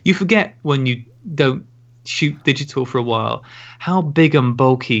around. You forget when you don't shoot digital for a while how big and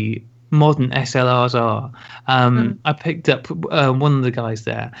bulky modern SLRs are. I picked up one of the guys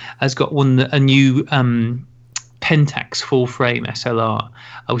there has got a new Pentax full frame SLR,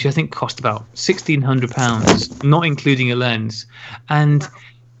 which I think cost about £1,600, not including a lens. And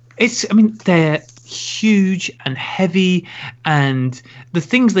they're huge and heavy, and the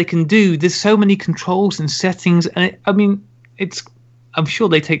things they can do, there's so many controls and settings, and I'm sure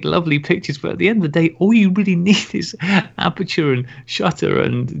they take lovely pictures, but at the end of the day, all you really need is aperture and shutter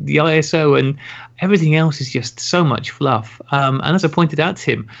and the ISO, and everything else is just so much fluff. And as I pointed out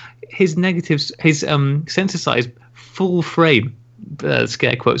to him, his negatives, his sensor size full frame,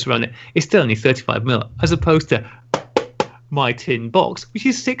 scare quotes around it, is still only 35mm, as opposed to my tin box, which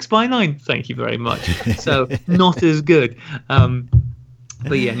is 6x9. Thank you very much. So not as good.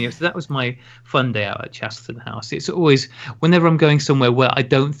 But yeah, anyway, so that was my fun day out at Chastleton House. It's always, whenever I'm going somewhere where I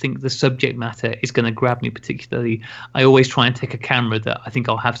don't think the subject matter is going to grab me particularly, I always try and take a camera that I think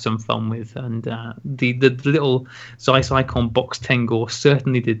I'll have some fun with. And the little Zeiss Icon Box Tengor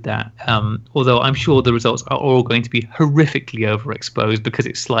certainly did that. Although I'm sure the results are all going to be horrifically overexposed because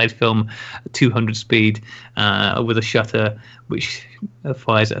it's slide film at 200 speed with a shutter which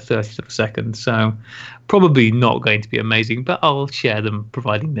fires at 30th of a second. So probably not going to be amazing, but I'll share them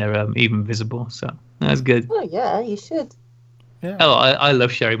providing they're even visible. So that's good. Oh yeah, you should. Yeah. Oh, I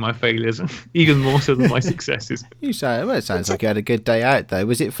love sharing my failures, even more so than my successes. It sounds like you had a good day out though.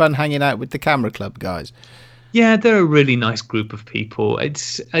 Was it fun hanging out with the Camera Club guys? Yeah, they're a really nice group of people.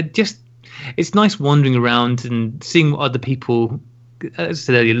 It's nice wandering around and seeing what other people, as I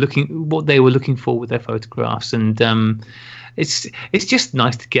said earlier, what they were looking for with their photographs, and it's just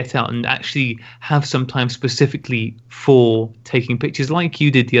nice to get out and actually have some time specifically for taking pictures, like you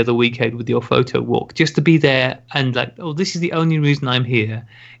did the other weekend with your photo walk, just to be there and like, oh, this is the only reason I'm here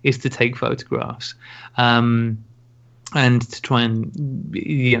is to take photographs. And to try and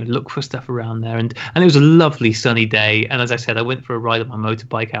look for stuff around there, and it was a lovely sunny day. And as I said, I went for a ride on my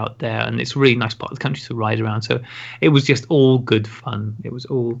motorbike out there, and it's a really nice part of the country to ride around. So it was just all good fun. It was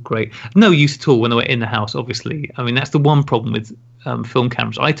all great. No use at all when I were in the house. Obviously, I mean that's the one problem with film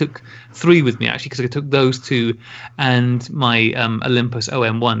cameras. I took 3 with me actually because I took those 2 and my Olympus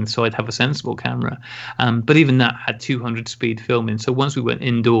OM1, so I'd have a sensible camera. But even that had 200 speed filming. So once we went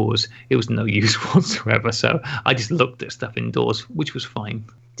indoors, it was no use whatsoever. So I just looked at stuff indoors, which was fine.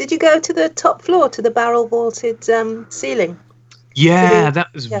 Did you go to the top floor, to the barrel vaulted ceiling? Yeah,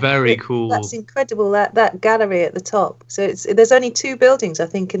 that was very cool. That's incredible, that gallery at the top. So there's only 2 buildings, I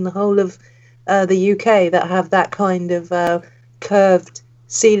think, in the whole of the UK that have that kind of curved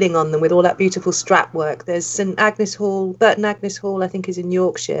ceiling on them with all that beautiful strap work. There's St Agnes Hall, Burton Agnes Hall, I think, is in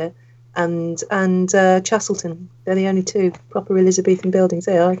Yorkshire, and Chastleton. They're the only 2 proper Elizabethan buildings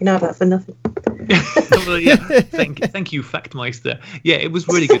there. I can have that for nothing. Well, yeah, thank you, Factmeister. Yeah, it was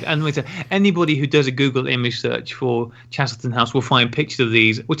really good. And anybody who does a Google image search for Chastleton House will find pictures of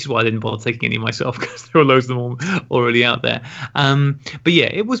these, which is why I didn't bother taking any myself because there are loads of them already out there. But yeah,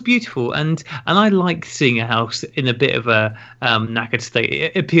 it was beautiful, and I liked seeing a house in a bit of a knackered state.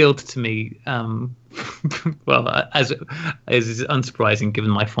 It appealed to me. Well, as is unsurprising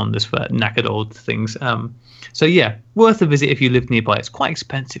given my fondness for knackered old things. So yeah, worth a visit if you live nearby. It's quite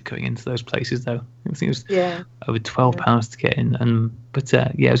expensive going into those places though. I think it was over £12 to get in, but yeah,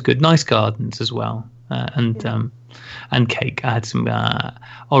 it was good. Nice gardens as well, and cake. I had some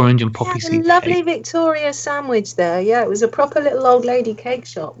orange and poppy seed. Lovely cake. Victoria sandwich there. Yeah, it was a proper little old lady cake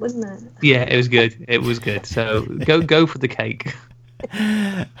shop, wasn't it? Yeah, it was good. It was good. So go for the cake.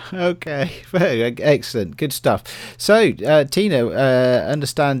 Okay, excellent, good stuff. So Tina,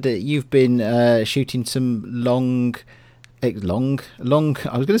 understand that you've been shooting some long I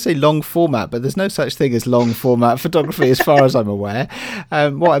was going to say long format, but there's no such thing as long format photography as far as I'm aware.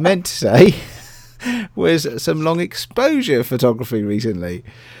 What I meant to say was some long exposure photography recently.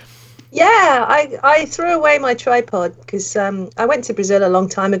 Yeah, I threw away my tripod because I went to Brazil a long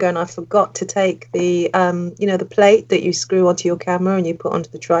time ago and I forgot to take the the plate that you screw onto your camera and you put onto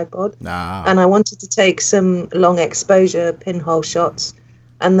the tripod. And I wanted to take some long exposure pinhole shots.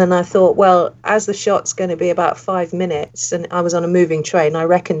 And then I thought, well, as the shot's going to be about 5 minutes and I was on a moving train, I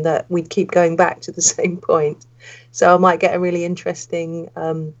reckoned that we'd keep going back to the same point. So I might get a really interesting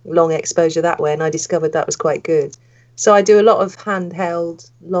long exposure that way. And I discovered that was quite good. So I do a lot of handheld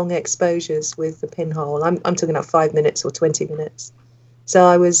long exposures with the pinhole. I'm talking about 5 minutes or 20 minutes. So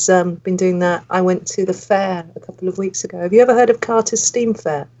I was been doing that. I went to the fair a couple of weeks ago. Have you ever heard of Carter's Steam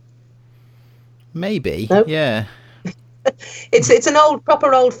Fair? Maybe. Nope. Yeah. It's an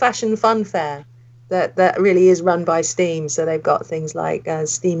proper old fashioned fun fair that really is run by Steam. So they've got things like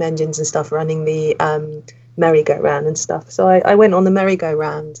steam engines and stuff running the merry-go-round and stuff. So I went on the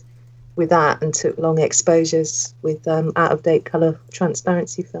merry-go-round with that and took long exposures with out-of-date colour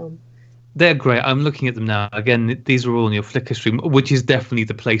transparency film. They're great. I'm looking at them now. Again, these are all on your Flickr stream, which is definitely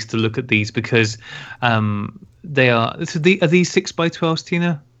the place to look at these because they are. So are these 6x12s,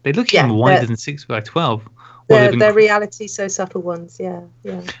 Tina? They look even wider than 6x12. They're reality so subtle ones. Yeah.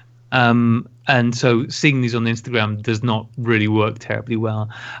 And so seeing these on Instagram does not really work terribly well.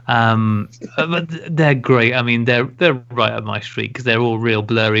 But they're great. I mean, they're right up my street because they're all real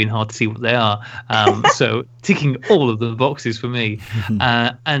blurry and hard to see what they are. So ticking all of the boxes for me.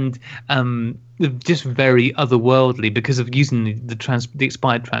 And just very otherworldly because of using the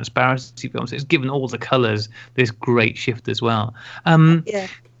expired transparency films. It's given all the colours this great shift as well.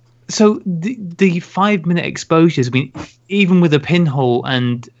 So the 5-minute exposures, I mean, even with a pinhole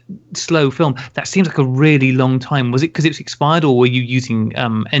and slow film, that seems like a really long time. Was it because it's expired, or were you using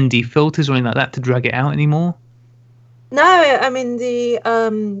ND filters or anything like that to drag it out anymore? No, I mean the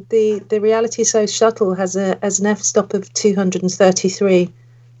Reality So Shuttle has an f-stop of 233.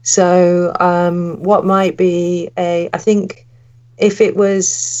 So what might be I think if it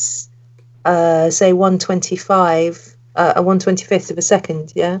was say 125, a 1/25th of a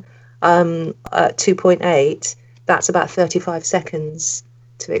second, 2.8, that's about 35 seconds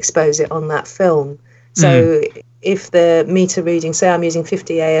to expose it on that film. So if the meter reading, say I'm using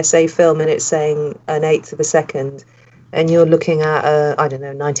 50 ASA film and it's saying 1/8 of a second, and you're looking at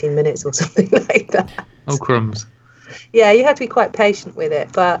 19 minutes or something like that. Oh, crumbs. Yeah, you have to be quite patient with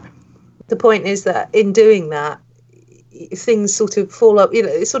it, but the point is that in doing that, things sort of fall up,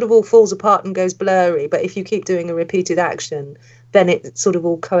 it sort of all falls apart and goes blurry, but if you keep doing a repeated action, then it sort of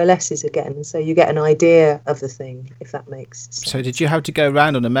all coalesces again, so you get an idea of the thing, if that makes sense. So did you have to go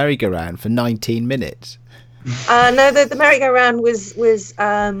round on a merry-go-round for 19 minutes? No, the merry-go-round was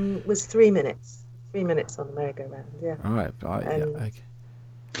 3 minutes. 3 minutes on the merry-go-round, yeah. All right. Okay.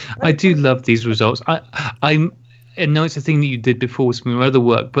 I do love these results. I know it's a thing that you did before with some of your other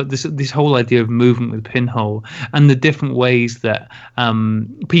work, but this whole idea of movement with pinhole and the different ways that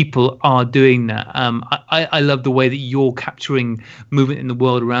people are doing that. I love the way that you're capturing movement in the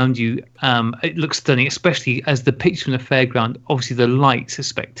world around you. It looks stunning, especially as the picture in the fairground. Obviously, the lights are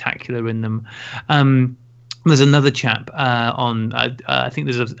spectacular in them. There's another chap on, I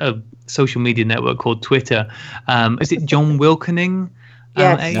think there's a social media network called Twitter. Is it John Wilkening?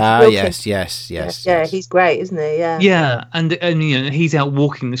 Yes. Yes. Yeah, he's great, isn't he? Yeah, and he's out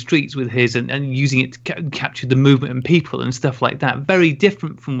walking the streets with his and using it to capture the movement and people and stuff like that. Very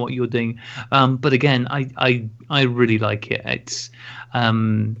different from what you're doing, but again, I really like it.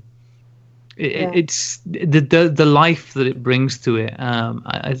 It's the life that it brings to it.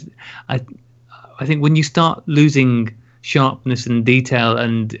 I think when you start losing sharpness and detail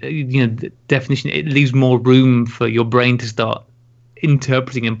and the definition, it leaves more room for your brain to start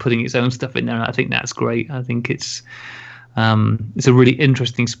interpreting and putting its own stuff in there. And I think that's great. I think it's a really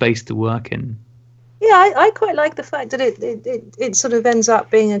interesting space to work in. Yeah, I quite like the fact that it sort of ends up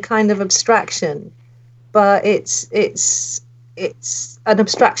being a kind of abstraction, but it's an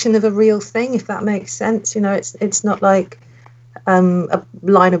abstraction of a real thing, if that makes sense. It's not like a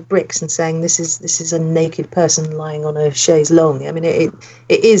line of bricks and saying this is a naked person lying on a chaise longue. I mean, it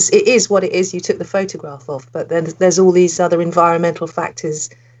is what it is. You took the photograph of, but then there's all these other environmental factors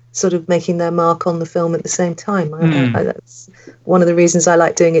sort of making their mark on the film at the same time. That's one of the reasons I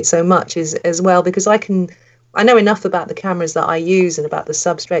like doing it so much, is as well because I know enough about the cameras that I use and about the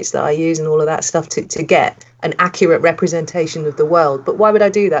substrates that I use and all of that stuff to get an accurate representation of the world. But why would I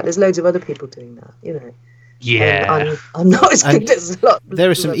do that? There's loads of other people doing that, Yeah, I'm not as good as a lot. There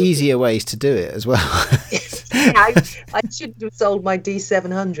are some easier ways to do it as well. I shouldn't have sold my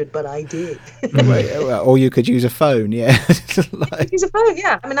D700, but I did. Or you could use a phone, yeah. Use a phone,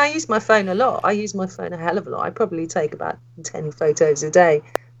 yeah. I mean, I use my phone a lot. I use my phone a hell of a lot. I probably take about 10 photos a day,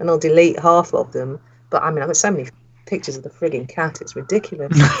 and I'll delete half of them. But I mean, I've got so many pictures of the frigging cat. It's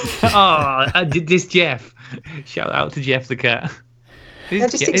ridiculous. This Jeff. Shout out to Jeff the cat. You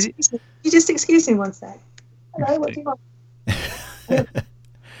just excuse me one sec. Hello, what do you want?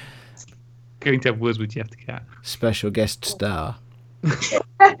 Going to have words with Jeff the cat. Special guest star.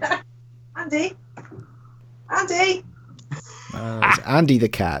 Andy. It's Andy the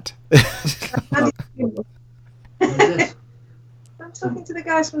cat. I'm talking to the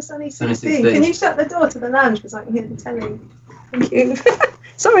guys from Sunny 16. Can you shut the door to the lounge because I can hear the telly? Thank you.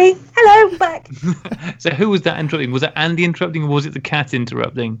 Sorry. Hello, I'm back. So who was that interrupting? Was it Andy interrupting or was it the cat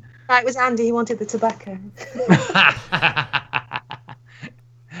interrupting? It was Andy. He wanted the tobacco.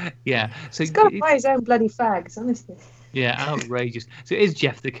 Yeah. So he's got to buy his own bloody fags, honestly. Yeah, outrageous. So it is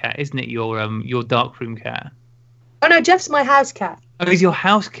Jeff the cat, isn't it? Your darkroom cat. Oh no, Jeff's my house cat. Oh, he's your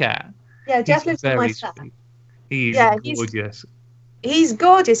house cat. Yeah, Jeff lives in my flat. He's gorgeous. He's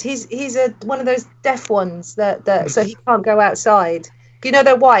gorgeous. He's one of those deaf ones that so he can't go outside. You know,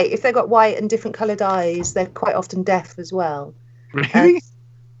 they're white. If they've got white and different coloured eyes, they're quite often deaf as well. Really?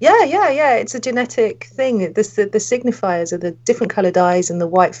 Yeah. It's a genetic thing. The signifiers are the different coloured eyes and the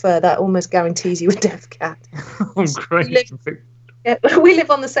white fur. That almost guarantees you a deaf cat. Oh, great. We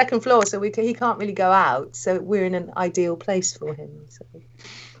live on the second floor, so he can't really go out. So we're in an ideal place for him. So,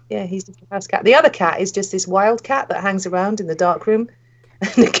 yeah, he's just a house cat. The other cat is just this wild cat that hangs around in the dark room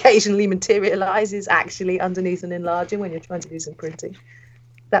and occasionally materialises actually underneath an enlarger when you're trying to do some printing.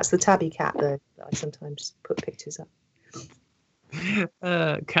 That's the tabby cat that I sometimes put pictures up.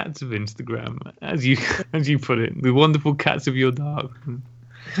 Cats of Instagram, as you put it, the wonderful cats of your dark room.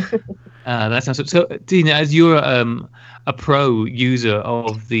 That sounds so. Dina, as you're a pro user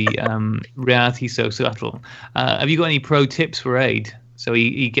of the Reality So Subtle, have you got any pro tips for Aid so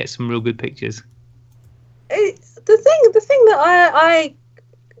he gets some real good pictures? The thing that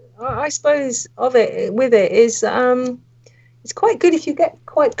I suppose of it with it is it's quite good if you get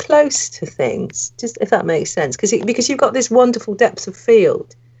quite close to things, just if that makes sense, because you've got this wonderful depth of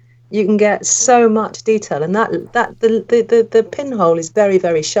field. You can get so much detail, and the pinhole is very,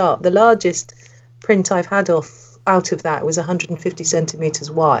 very sharp. The largest print I've had out of that was 150 centimeters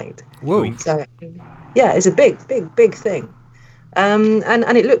wide. Whoa! So, yeah, it's a big thing,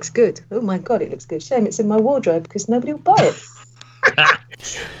 and it looks good. Oh my God, it looks good. Shame it's in my wardrobe because nobody will buy it.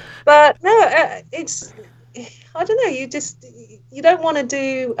 But no, it's, I don't know. You don't want to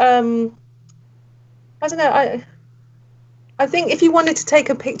do. I don't know. I think if you wanted to take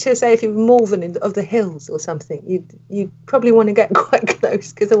a picture, say if you were Malvern of the hills or something, you'd probably want to get quite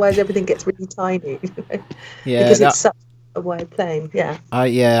close because otherwise everything gets really tiny. Yeah, because it's such a wide plane. Yeah.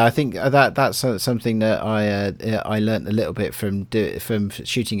 I think that's something that I learnt a little bit from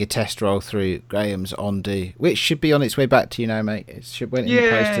shooting a test roll through Graham's Ondu, which should be on its way back to you now, mate. It went in the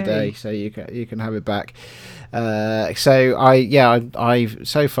post today, so you can have it back. So I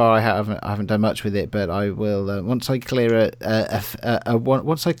so far I haven't done much with it, but I will once I clear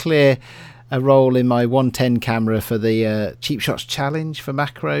a roll in my 110 camera for the Cheap Shots challenge for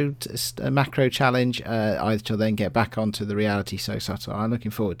macro challenge. I shall then get back onto the Reality So Subtle. I'm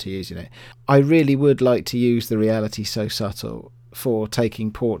looking forward to using it. I really would like to use the Reality So Subtle for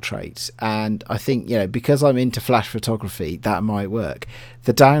taking portraits, and I think, because I'm into flash photography, that might work.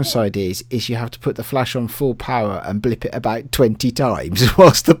 The downside is you have to put the flash on full power and blip it about 20 times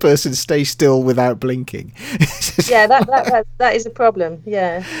whilst the person stays still without blinking. Yeah, that is a problem.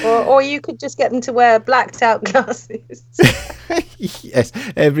 Yeah, or you could just get them to wear blacked out glasses. Yes,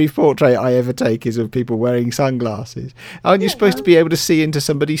 every portrait I ever take is of people wearing sunglasses. Aren't you supposed to be able to see into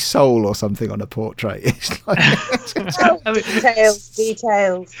somebody's soul or something on a portrait? It's like...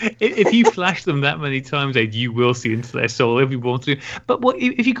 Details. If you flash them that many times, Ed, you will see into their soul if you want to. But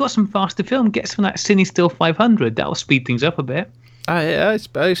if you got some faster film, get some of that Cine Still 500. That'll speed things up a bit. I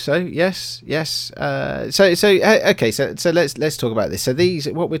suppose so. Yes. Okay. So let's talk about this. So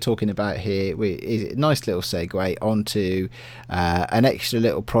what we're talking about here is a nice little segue onto an extra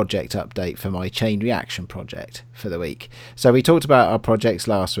little project update for my chain reaction project for the week. So we talked about our projects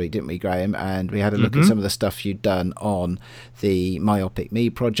last week, didn't we, Graham? And we had a look at some of the stuff you'd done on the Myopic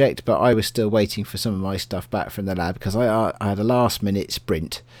Me project, but I was still waiting for some of my stuff back from the lab because I had a last minute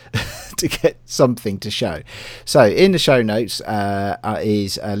sprint to get something to show. So in the show notes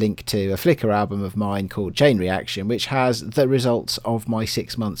is a link to a Flickr album of mine called Chain Reaction, which has the results of my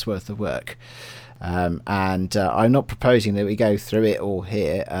 6 months worth of work. And I'm not proposing that we go through it all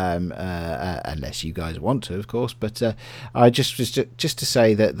here, unless you guys want to, of course. But I just to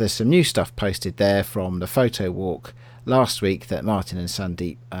say that there's some new stuff posted there from the photo walk last week that Martin and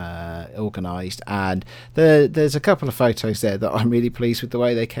Sandeep organised, and there's a couple of photos there that I'm really pleased with the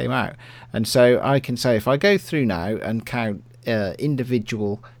way they came out. And so I can say, if I go through now and count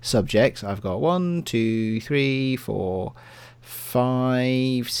individual subjects, I've got 1, 2, 3, 4,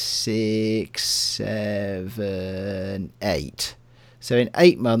 5, 6, 7, 8. So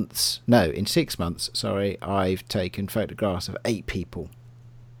in 6 months, sorry, I've taken photographs of 8 people.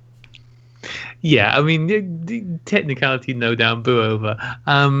 Yeah, I mean, the technicality, no doubt, boo over.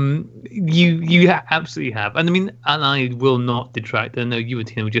 You absolutely have, and I mean, and I will not detract. I know you and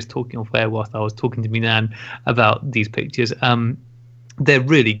Tina were just talking off air whilst I was talking to Minan about these pictures. They're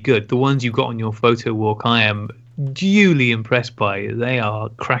really good. The ones you got on your photo walk, I am duly impressed by. They are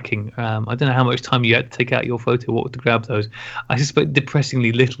cracking. I don't know how much time you had to take out your photo walk to grab those. I suspect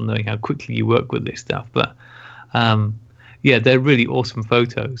depressingly little, knowing how quickly you work with this stuff. But yeah, they're really awesome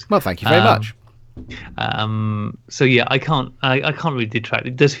photos. Well, thank you very much. So yeah, I can't really detract.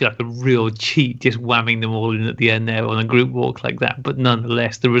 It does feel like a real cheat just whamming them all in at the end there on a group walk like that. But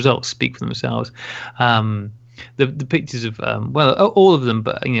nonetheless, the results speak for themselves. The pictures of all of them,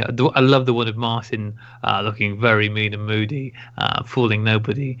 but I love the one of Martin looking very mean and moody, fooling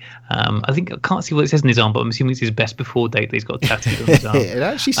nobody. I can't see what it says in his arm, but I'm assuming it's his best before date that he's got tattooed on his arm. It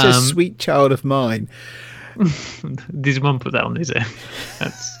actually says "Sweet Child of Mine." Did his mum put that on his head?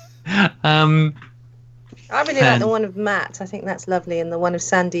 I really like the one of Matt. I think that's lovely, and the one of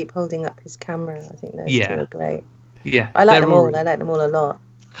Sandeep holding up his camera. I think those two are great. Yeah, I like them all. I like them all a lot.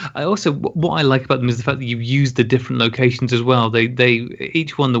 I also, what I like about them is the fact that you've used the different locations as well. They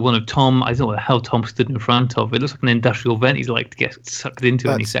each one, the one of Tom, I don't know what the hell Tom stood in front of. It looks like an industrial vent he's like to get sucked into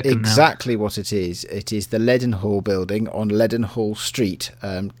any second now. Exactly what it is. It is the Leadenhall building on Leadenhall Street,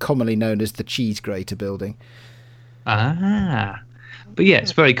 commonly known as the Cheese Grater building. But yeah,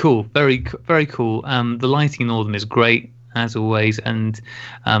 it's very cool. Very, very cool. The lighting in all of them is great, as always. And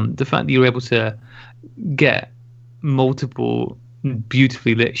the fact that you're able to get multiple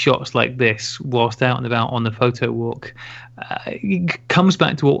beautifully lit shots like this whilst out and about on the photo walk, it comes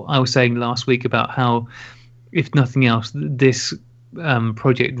back to what I was saying last week about how, if nothing else, this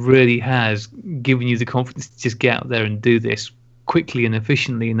project really has given you the confidence to just get out there and do this quickly and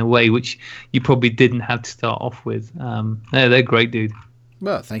efficiently in a way which you probably didn't have to start off with. They're great, dude.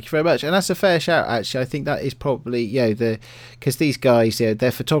 Well, thank you very much, and that's a fair shout. Actually, I think that is probably because these guys,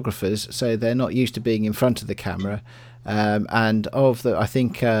 they're photographers, so they're not used to being in front of the camera. And I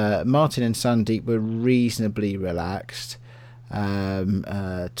think Martin and Sandeep were reasonably relaxed.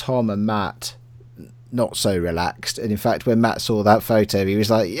 Tom and Matt, not so relaxed. And in fact, when Matt saw that photo, he was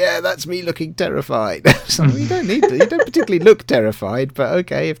like, "Yeah, that's me looking terrified." So you don't particularly look terrified, but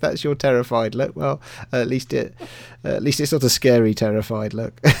okay, if that's your terrified look, well, at least it's not a scary terrified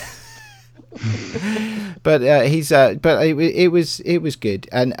look. But it was good,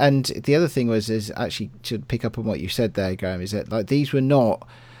 and the other thing is actually to pick up on what you said there, Graham, is that like these were not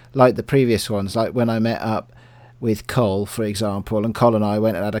like the previous ones. Like when I met up with Col, for example, and Col and I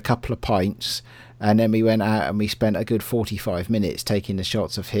went and had a couple of pints, and then we went out and we spent a good 45 minutes taking the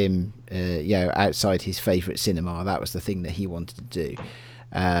shots of him, outside his favourite cinema. That was the thing that he wanted to do.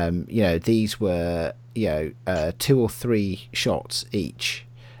 These were 2 or 3 shots each.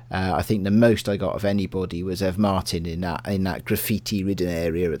 I think the most I got of anybody was of Martin in that graffiti-ridden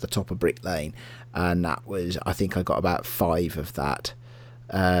area at the top of Brick Lane, and that was, I think I got about 5 of that.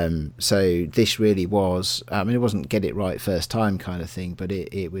 So this really was, it wasn't get it right first time kind of thing, but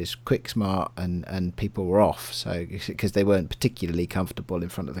it was quick, smart, and people were off. So because they weren't particularly comfortable in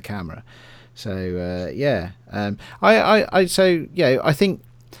front of the camera. So I think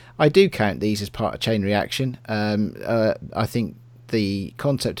I do count these as part of Chain Reaction. I think the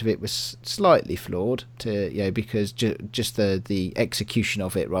concept of it was slightly flawed because just the execution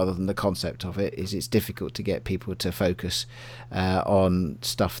of it rather than the concept of it it's difficult to get people to focus on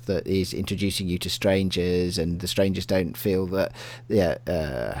stuff that is introducing you to strangers, and the strangers don't feel that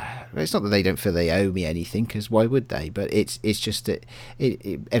it's not that they don't feel they owe me anything, because why would they, but it's just that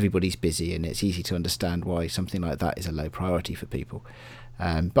everybody's busy, and it's easy to understand why something like that is a low priority for people.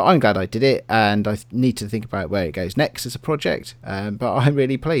 But I'm glad I did it, and I need to think about where it goes next as a project. But I'm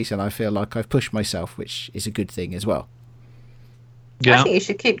really pleased, and I feel like I've pushed myself, which is a good thing as well. Yeah. I think you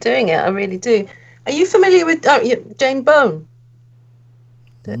should keep doing it. I really do. Are you familiar with Jane Bone?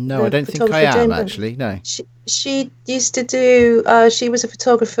 No, I don't think I am, actually. No. She used to do. She was a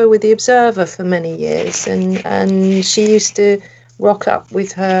photographer with the Observer for many years, and she used to rock up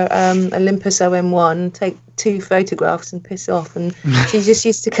with her Olympus OM1, take 2 photographs and piss off, and she just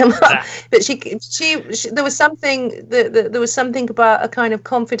used to come up. But she there was something about a kind of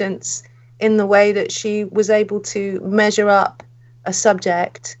confidence in the way that she was able to measure up a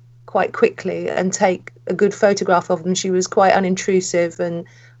subject quite quickly and take a good photograph of them. She was quite unintrusive, and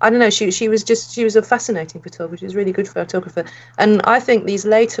I don't know, she was a fascinating photographer. She was a really good photographer. And I think these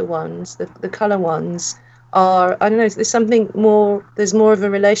later ones, the colour ones, are, I don't know, there's more of a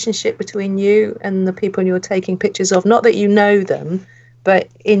relationship between you and the people you're taking pictures of. Not that you know them, but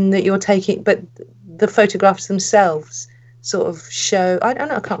but the photographs themselves sort of show, I don't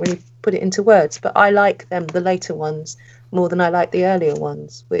know, I can't really put it into words, but I like them, the later ones, more than I like the earlier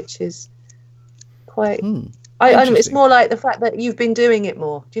ones, which is quite, I don't know, it's more like the fact that you've been doing it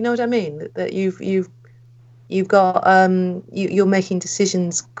more. Do you know what I mean? That you've got, you're making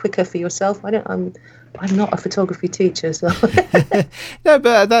decisions quicker for yourself. I'm not a photography teacher, so no,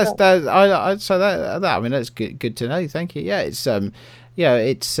 but that's I mean, that's good to know. Thank you. Yeah, it's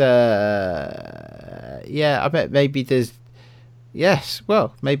I bet maybe there's Yes,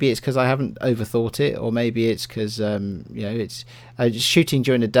 well, maybe it's because I haven't overthought it, or maybe it's because it's shooting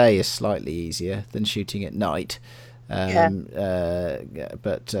during the day is slightly easier than shooting at night. And there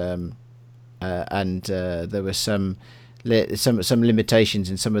were some limitations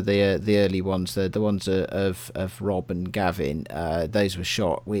in some of the early ones. The ones of Rob and Gavin. Those were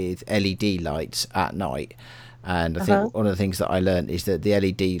shot with LED lights at night. And I think one of the things that I learned is that the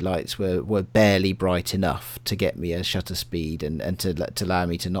LED lights were barely bright enough to get me a shutter speed and to allow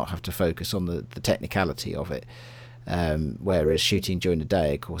me to not have to focus on the technicality of it. Whereas shooting during the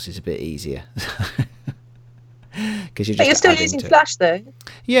day, of course, is a bit easier. Because you're still using flash, though.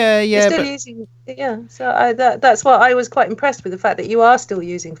 Yeah. You're still using, So that's what I was quite impressed with, the fact that you are still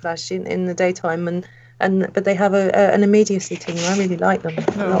using flash in the daytime, but they have an immediacy to them. I really like them.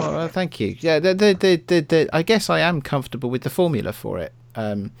 Oh, thank you. Yeah, I guess I am comfortable with the formula for it.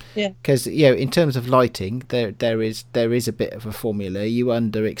 Because in terms of lighting, there is a bit of a formula. You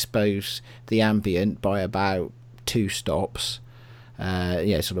underexpose the ambient by about 2 stops.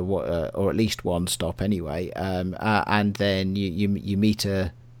 Or at least 1 stop anyway. And then you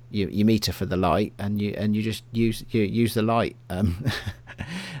meter for the light, and you just use the light.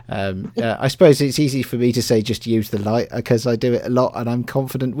 I suppose it's easy for me to say just use the light because I do it a lot and I'm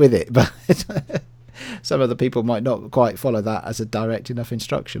confident with it, but some other people might not quite follow that as a direct enough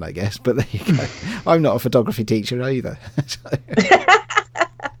instruction, I guess. But there you go. I'm not a photography teacher either.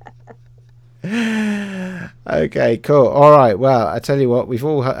 Okay, cool. All right. Well, I tell you what, we've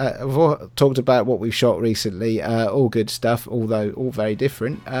all talked about what we've shot recently. All good stuff, although all very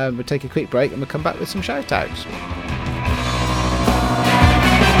different. We'll take a quick break and we'll come back with some shout outs.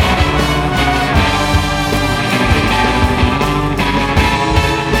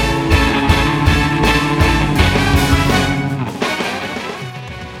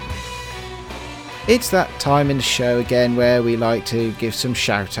 It's that time in the show again where we like to give some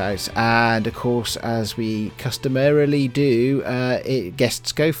shout outs, and of course, as we customarily do,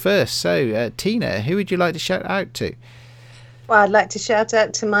 guests go first. So Tina, who would you like to shout out to? Well, I'd like to shout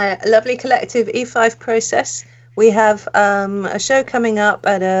out to my lovely collective E5 Process. We have a show coming up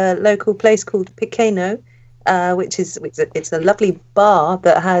at a local place called Pequeno, which is a lovely bar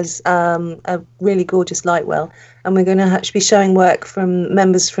that has a really gorgeous light well, and we're going to actually be showing work from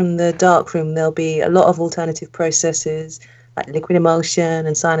members from the darkroom. There'll be a lot of alternative processes like liquid emulsion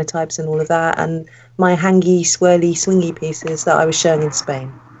and cyanotypes and all of that, and my hangy, swirly, swingy pieces that I was showing in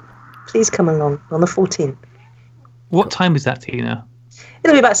Spain. Please come along on the 14th. What time is that, Tina?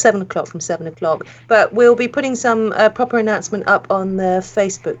 It'll be about 7 o'clock, from 7 o'clock. But we'll be putting some proper announcement up on the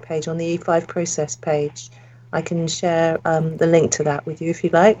Facebook page, on the E5 Process page. I can share the link to that with you if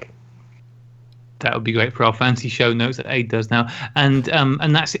you like. That would be great for our fancy show notes that Aid does now, and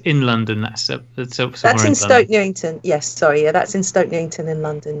that's in London. That's in Stoke Newington. Yes, sorry, that's in Stoke Newington in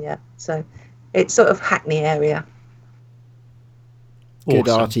London. Yeah, so it's sort of Hackney area.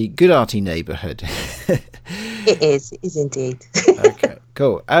 Awesome. Good arty neighbourhood. It is indeed. Okay,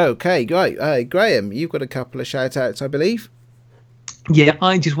 cool. Okay, great. Graham, you've got a couple of shout outs, I believe. Yeah,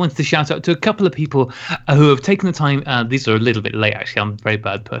 I just wanted to shout out to a couple of people who have taken the time. These are a little bit late, actually. I'm a very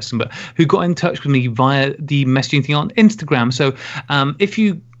bad person, but who got in touch with me via the messaging thing on Instagram. So if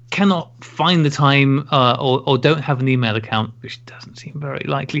you cannot find the time or don't have an email account, which doesn't seem very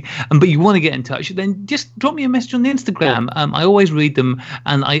likely, but you want to get in touch, then just drop me a message on the Instagram. I always read them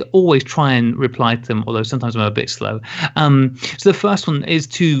and I always try and reply to them, although sometimes I'm a bit slow. So the first one is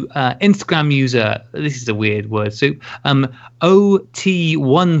to Instagram user, this is a weird word, so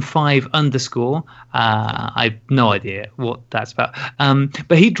OT15_. I have no idea what that's about.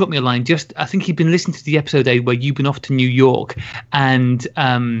 But he dropped me a line. I think he'd been listening to the episode where you've been off to New York and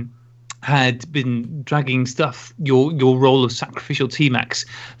had been dragging stuff, your roll of sacrificial T-Max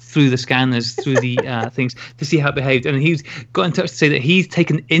through the scanners, through the things to see how it behaved. And he's got in touch to say that he's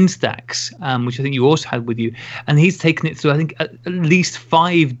taken Instax, which I think you also had with you, and he's taken it through, I think, at least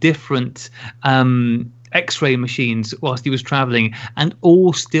 5 different X-ray machines whilst he was traveling, and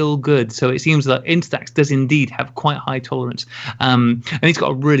all still good. So it seems that Instax does indeed have quite high tolerance, and he's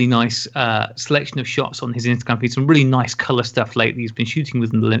got a really nice selection of shots on his Instagram feed, some really nice color stuff lately. He's been shooting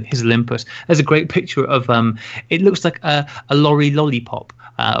with his Olympus. There's a great picture of it looks like a lorry lollipop,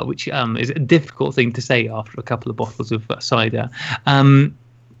 which is a difficult thing to say after a couple of bottles of cider.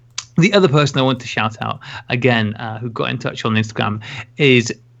 The other person I want to shout out again, who got in touch on Instagram,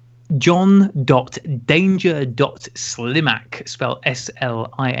 is John.danger.slimak, spelled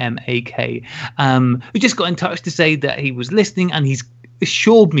Slimak, who just got in touch to say that he was listening and he's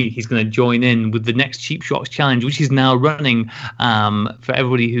assured me he's going to join in with the next Cheap Shots Challenge, which is now running. For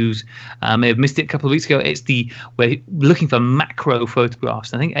everybody who's may have missed it a couple of weeks ago, we're looking for macro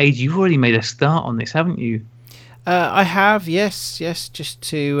photographs. I think, Age, you've already made a start on this, haven't you? I have, yes, just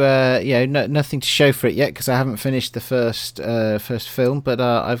to nothing to show for it yet because I haven't finished the first film, but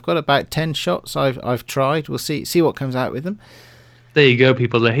I've got about 10 shots I've tried. We'll see what comes out with them. There you go,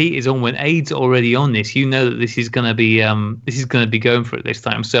 people. The heat is on. When Aid's already on this, you know that this is going to be going for it this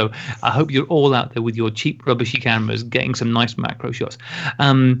time. So I hope you're all out there with your cheap, rubbishy cameras, getting some nice macro shots.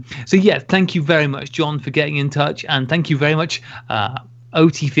 So yeah, thank you very much, John, for getting in touch, and thank you very much,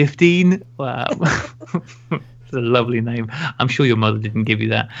 OT15. A lovely name. I'm sure your mother didn't give you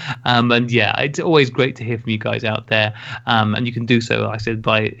that. And yeah, it's always great to hear from you guys out there. And you can do so, like I said,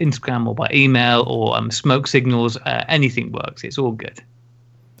 by Instagram or by email or smoke signals. Anything works. It's all good.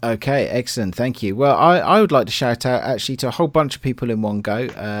 Okay, excellent. Thank you. Well, I would like to shout out actually to a whole bunch of people in one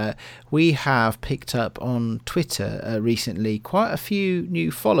go. We have picked up on Twitter recently quite a few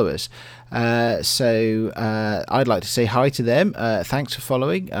new followers. So I'd like to say hi to them. Thanks for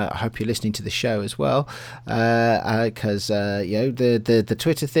following. I hope you're listening to the show as well. Because the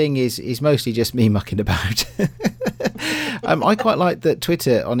Twitter thing is mostly just me mucking about. I quite like that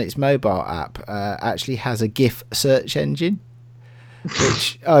Twitter on its mobile app actually has a GIF search engine,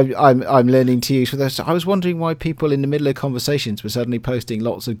 which I'm learning to use for those. I was wondering why people in the middle of conversations were suddenly posting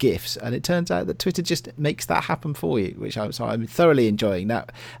lots of GIFs, and it turns out that Twitter just makes that happen for you, which I'm thoroughly enjoying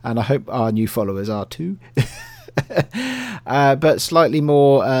that, and I hope our new followers are too. But slightly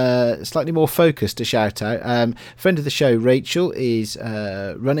more focused to shout out. Friend of the show, Rachel, is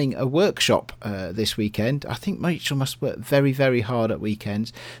running a workshop this weekend. I think Rachel must work very, very hard at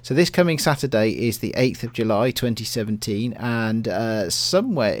weekends. So this coming Saturday is the 8th of July 2017, and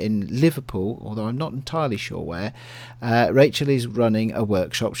somewhere in Liverpool, although I'm not entirely sure where, Rachel is running a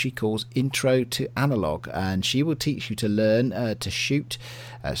workshop she calls Intro to Analog, and she will teach you to learn to shoot.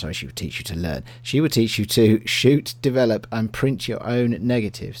 She will teach you to learn. She will teach you to shoot, develop, and print your own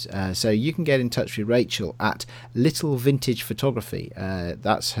negatives. So you can get in touch with Rachel at Little Vintage Photography.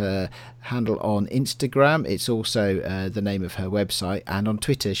 That's her handle on Instagram. It's also the name of her website, and on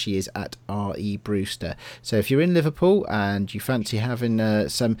Twitter she is at RE Brewster. So if you're in Liverpool and you fancy having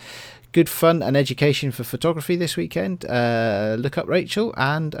some good fun and education for photography this weekend, look up Rachel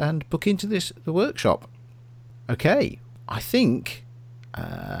and book into the workshop. Okay, I think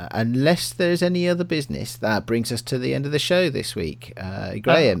unless there's any other business, that brings us to the end of the show this week.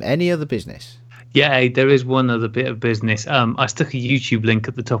 Graham, any other business? Yeah, there is one other bit of business. I stuck a YouTube link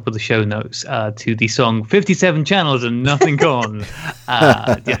at the top of the show notes to the song 57 Channels and Nothing Gone.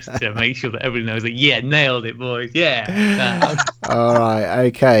 Just to make sure that everybody knows that, yeah, nailed it, boys. Yeah. All right.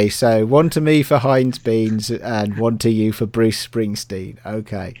 Okay. So one to me for Heinz Beans and one to you for Bruce Springsteen.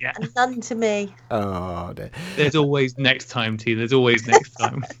 Okay. Yeah. And none to me. Oh, dear. There's always next time, T. There's always next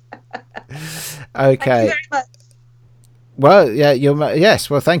time. Okay. Thank you very much. Well, yeah, yes.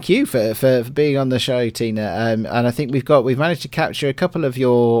 Well, thank you for being on the show, Tina. And I think we've managed to capture a couple of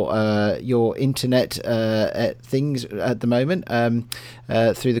your internet things at the moment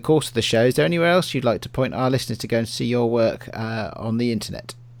through the course of the show. Is there anywhere else you'd like to point our listeners to go and see your work on the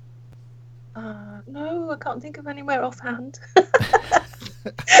internet? No, I can't think of anywhere offhand.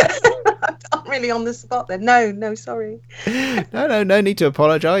 I'm really on the spot then. No, sorry. No need to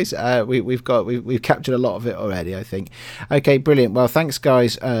apologise. We've captured a lot of it already, I think. Okay, brilliant. Well, thanks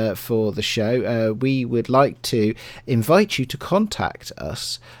guys for the show. We would like to invite you to contact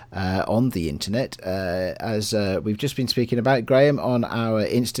us on the internet, as we've just been speaking about. Graham on our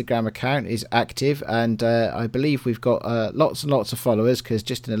Instagram account is active, and I believe we've got lots and lots of followers, because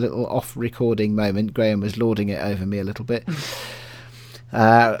just in a little off recording moment Graham was lording it over me a little bit.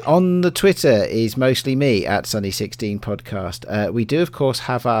 On the Twitter is mostly me at Sunny16 Podcast. We do, of course,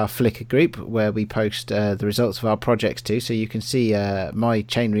 have our Flickr group where we post the results of our projects too, so you can see my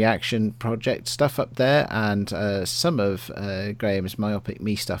chain reaction project stuff up there, and some of Graham's Myopic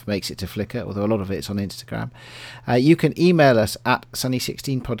Me stuff makes it to Flickr, although a lot of it's on Instagram. You can email us at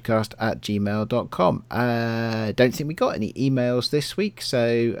sunny16podcast@gmail.com. Don't think we got any emails this week,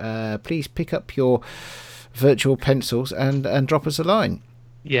 so please pick up your virtual pencils and drop us a line.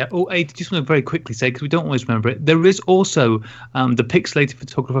 Yeah. Oh, I just want to very quickly say, because we don't always remember it, there is also the Pixelated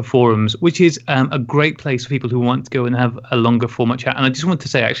Photographer Forums, which is a great place for people who want to go and have a longer format chat. And I just want to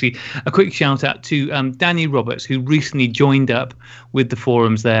say, actually, a quick shout out to Danny Roberts, who recently joined up with the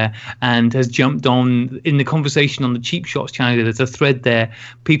forums there and has jumped on in the conversation on the Cheap Shots channel. There's a thread there,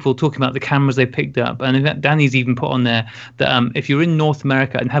 people talking about the cameras they picked up. And in fact, Danny's even put on there that if you're in North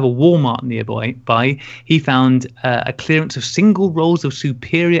America and have a Walmart nearby, he found a clearance of single rolls of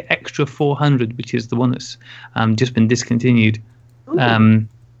Superior Extra 400, which is the one that's just been discontinued, for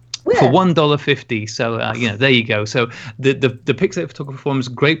 $1.50. So there you go. So the Pixelated Photographer Forum is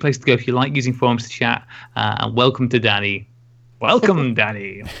a great place to go if you like using forums to chat. And welcome to Danny. Welcome,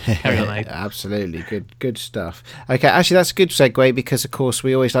 Danny. Carry on, mate. Absolutely. Good stuff. Okay, actually, that's a good segue because, of course,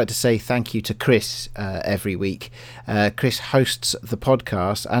 we always like to say thank you to Chris every week. Chris hosts the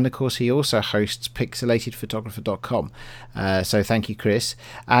podcast, and, of course, he also hosts pixelatedphotographer.com. So thank you, Chris.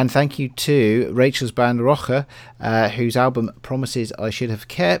 And thank you to Rachel's band Rocha, whose album Promises I Should Have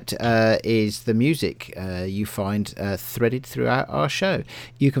Kept is the music you find threaded throughout our show.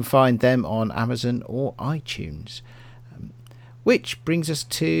 You can find them on Amazon or iTunes. Which brings us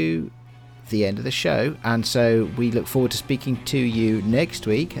to the end of the show, and so we look forward to speaking to you next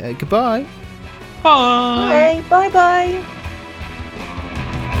week. Goodbye. Bye. Bye. Bye.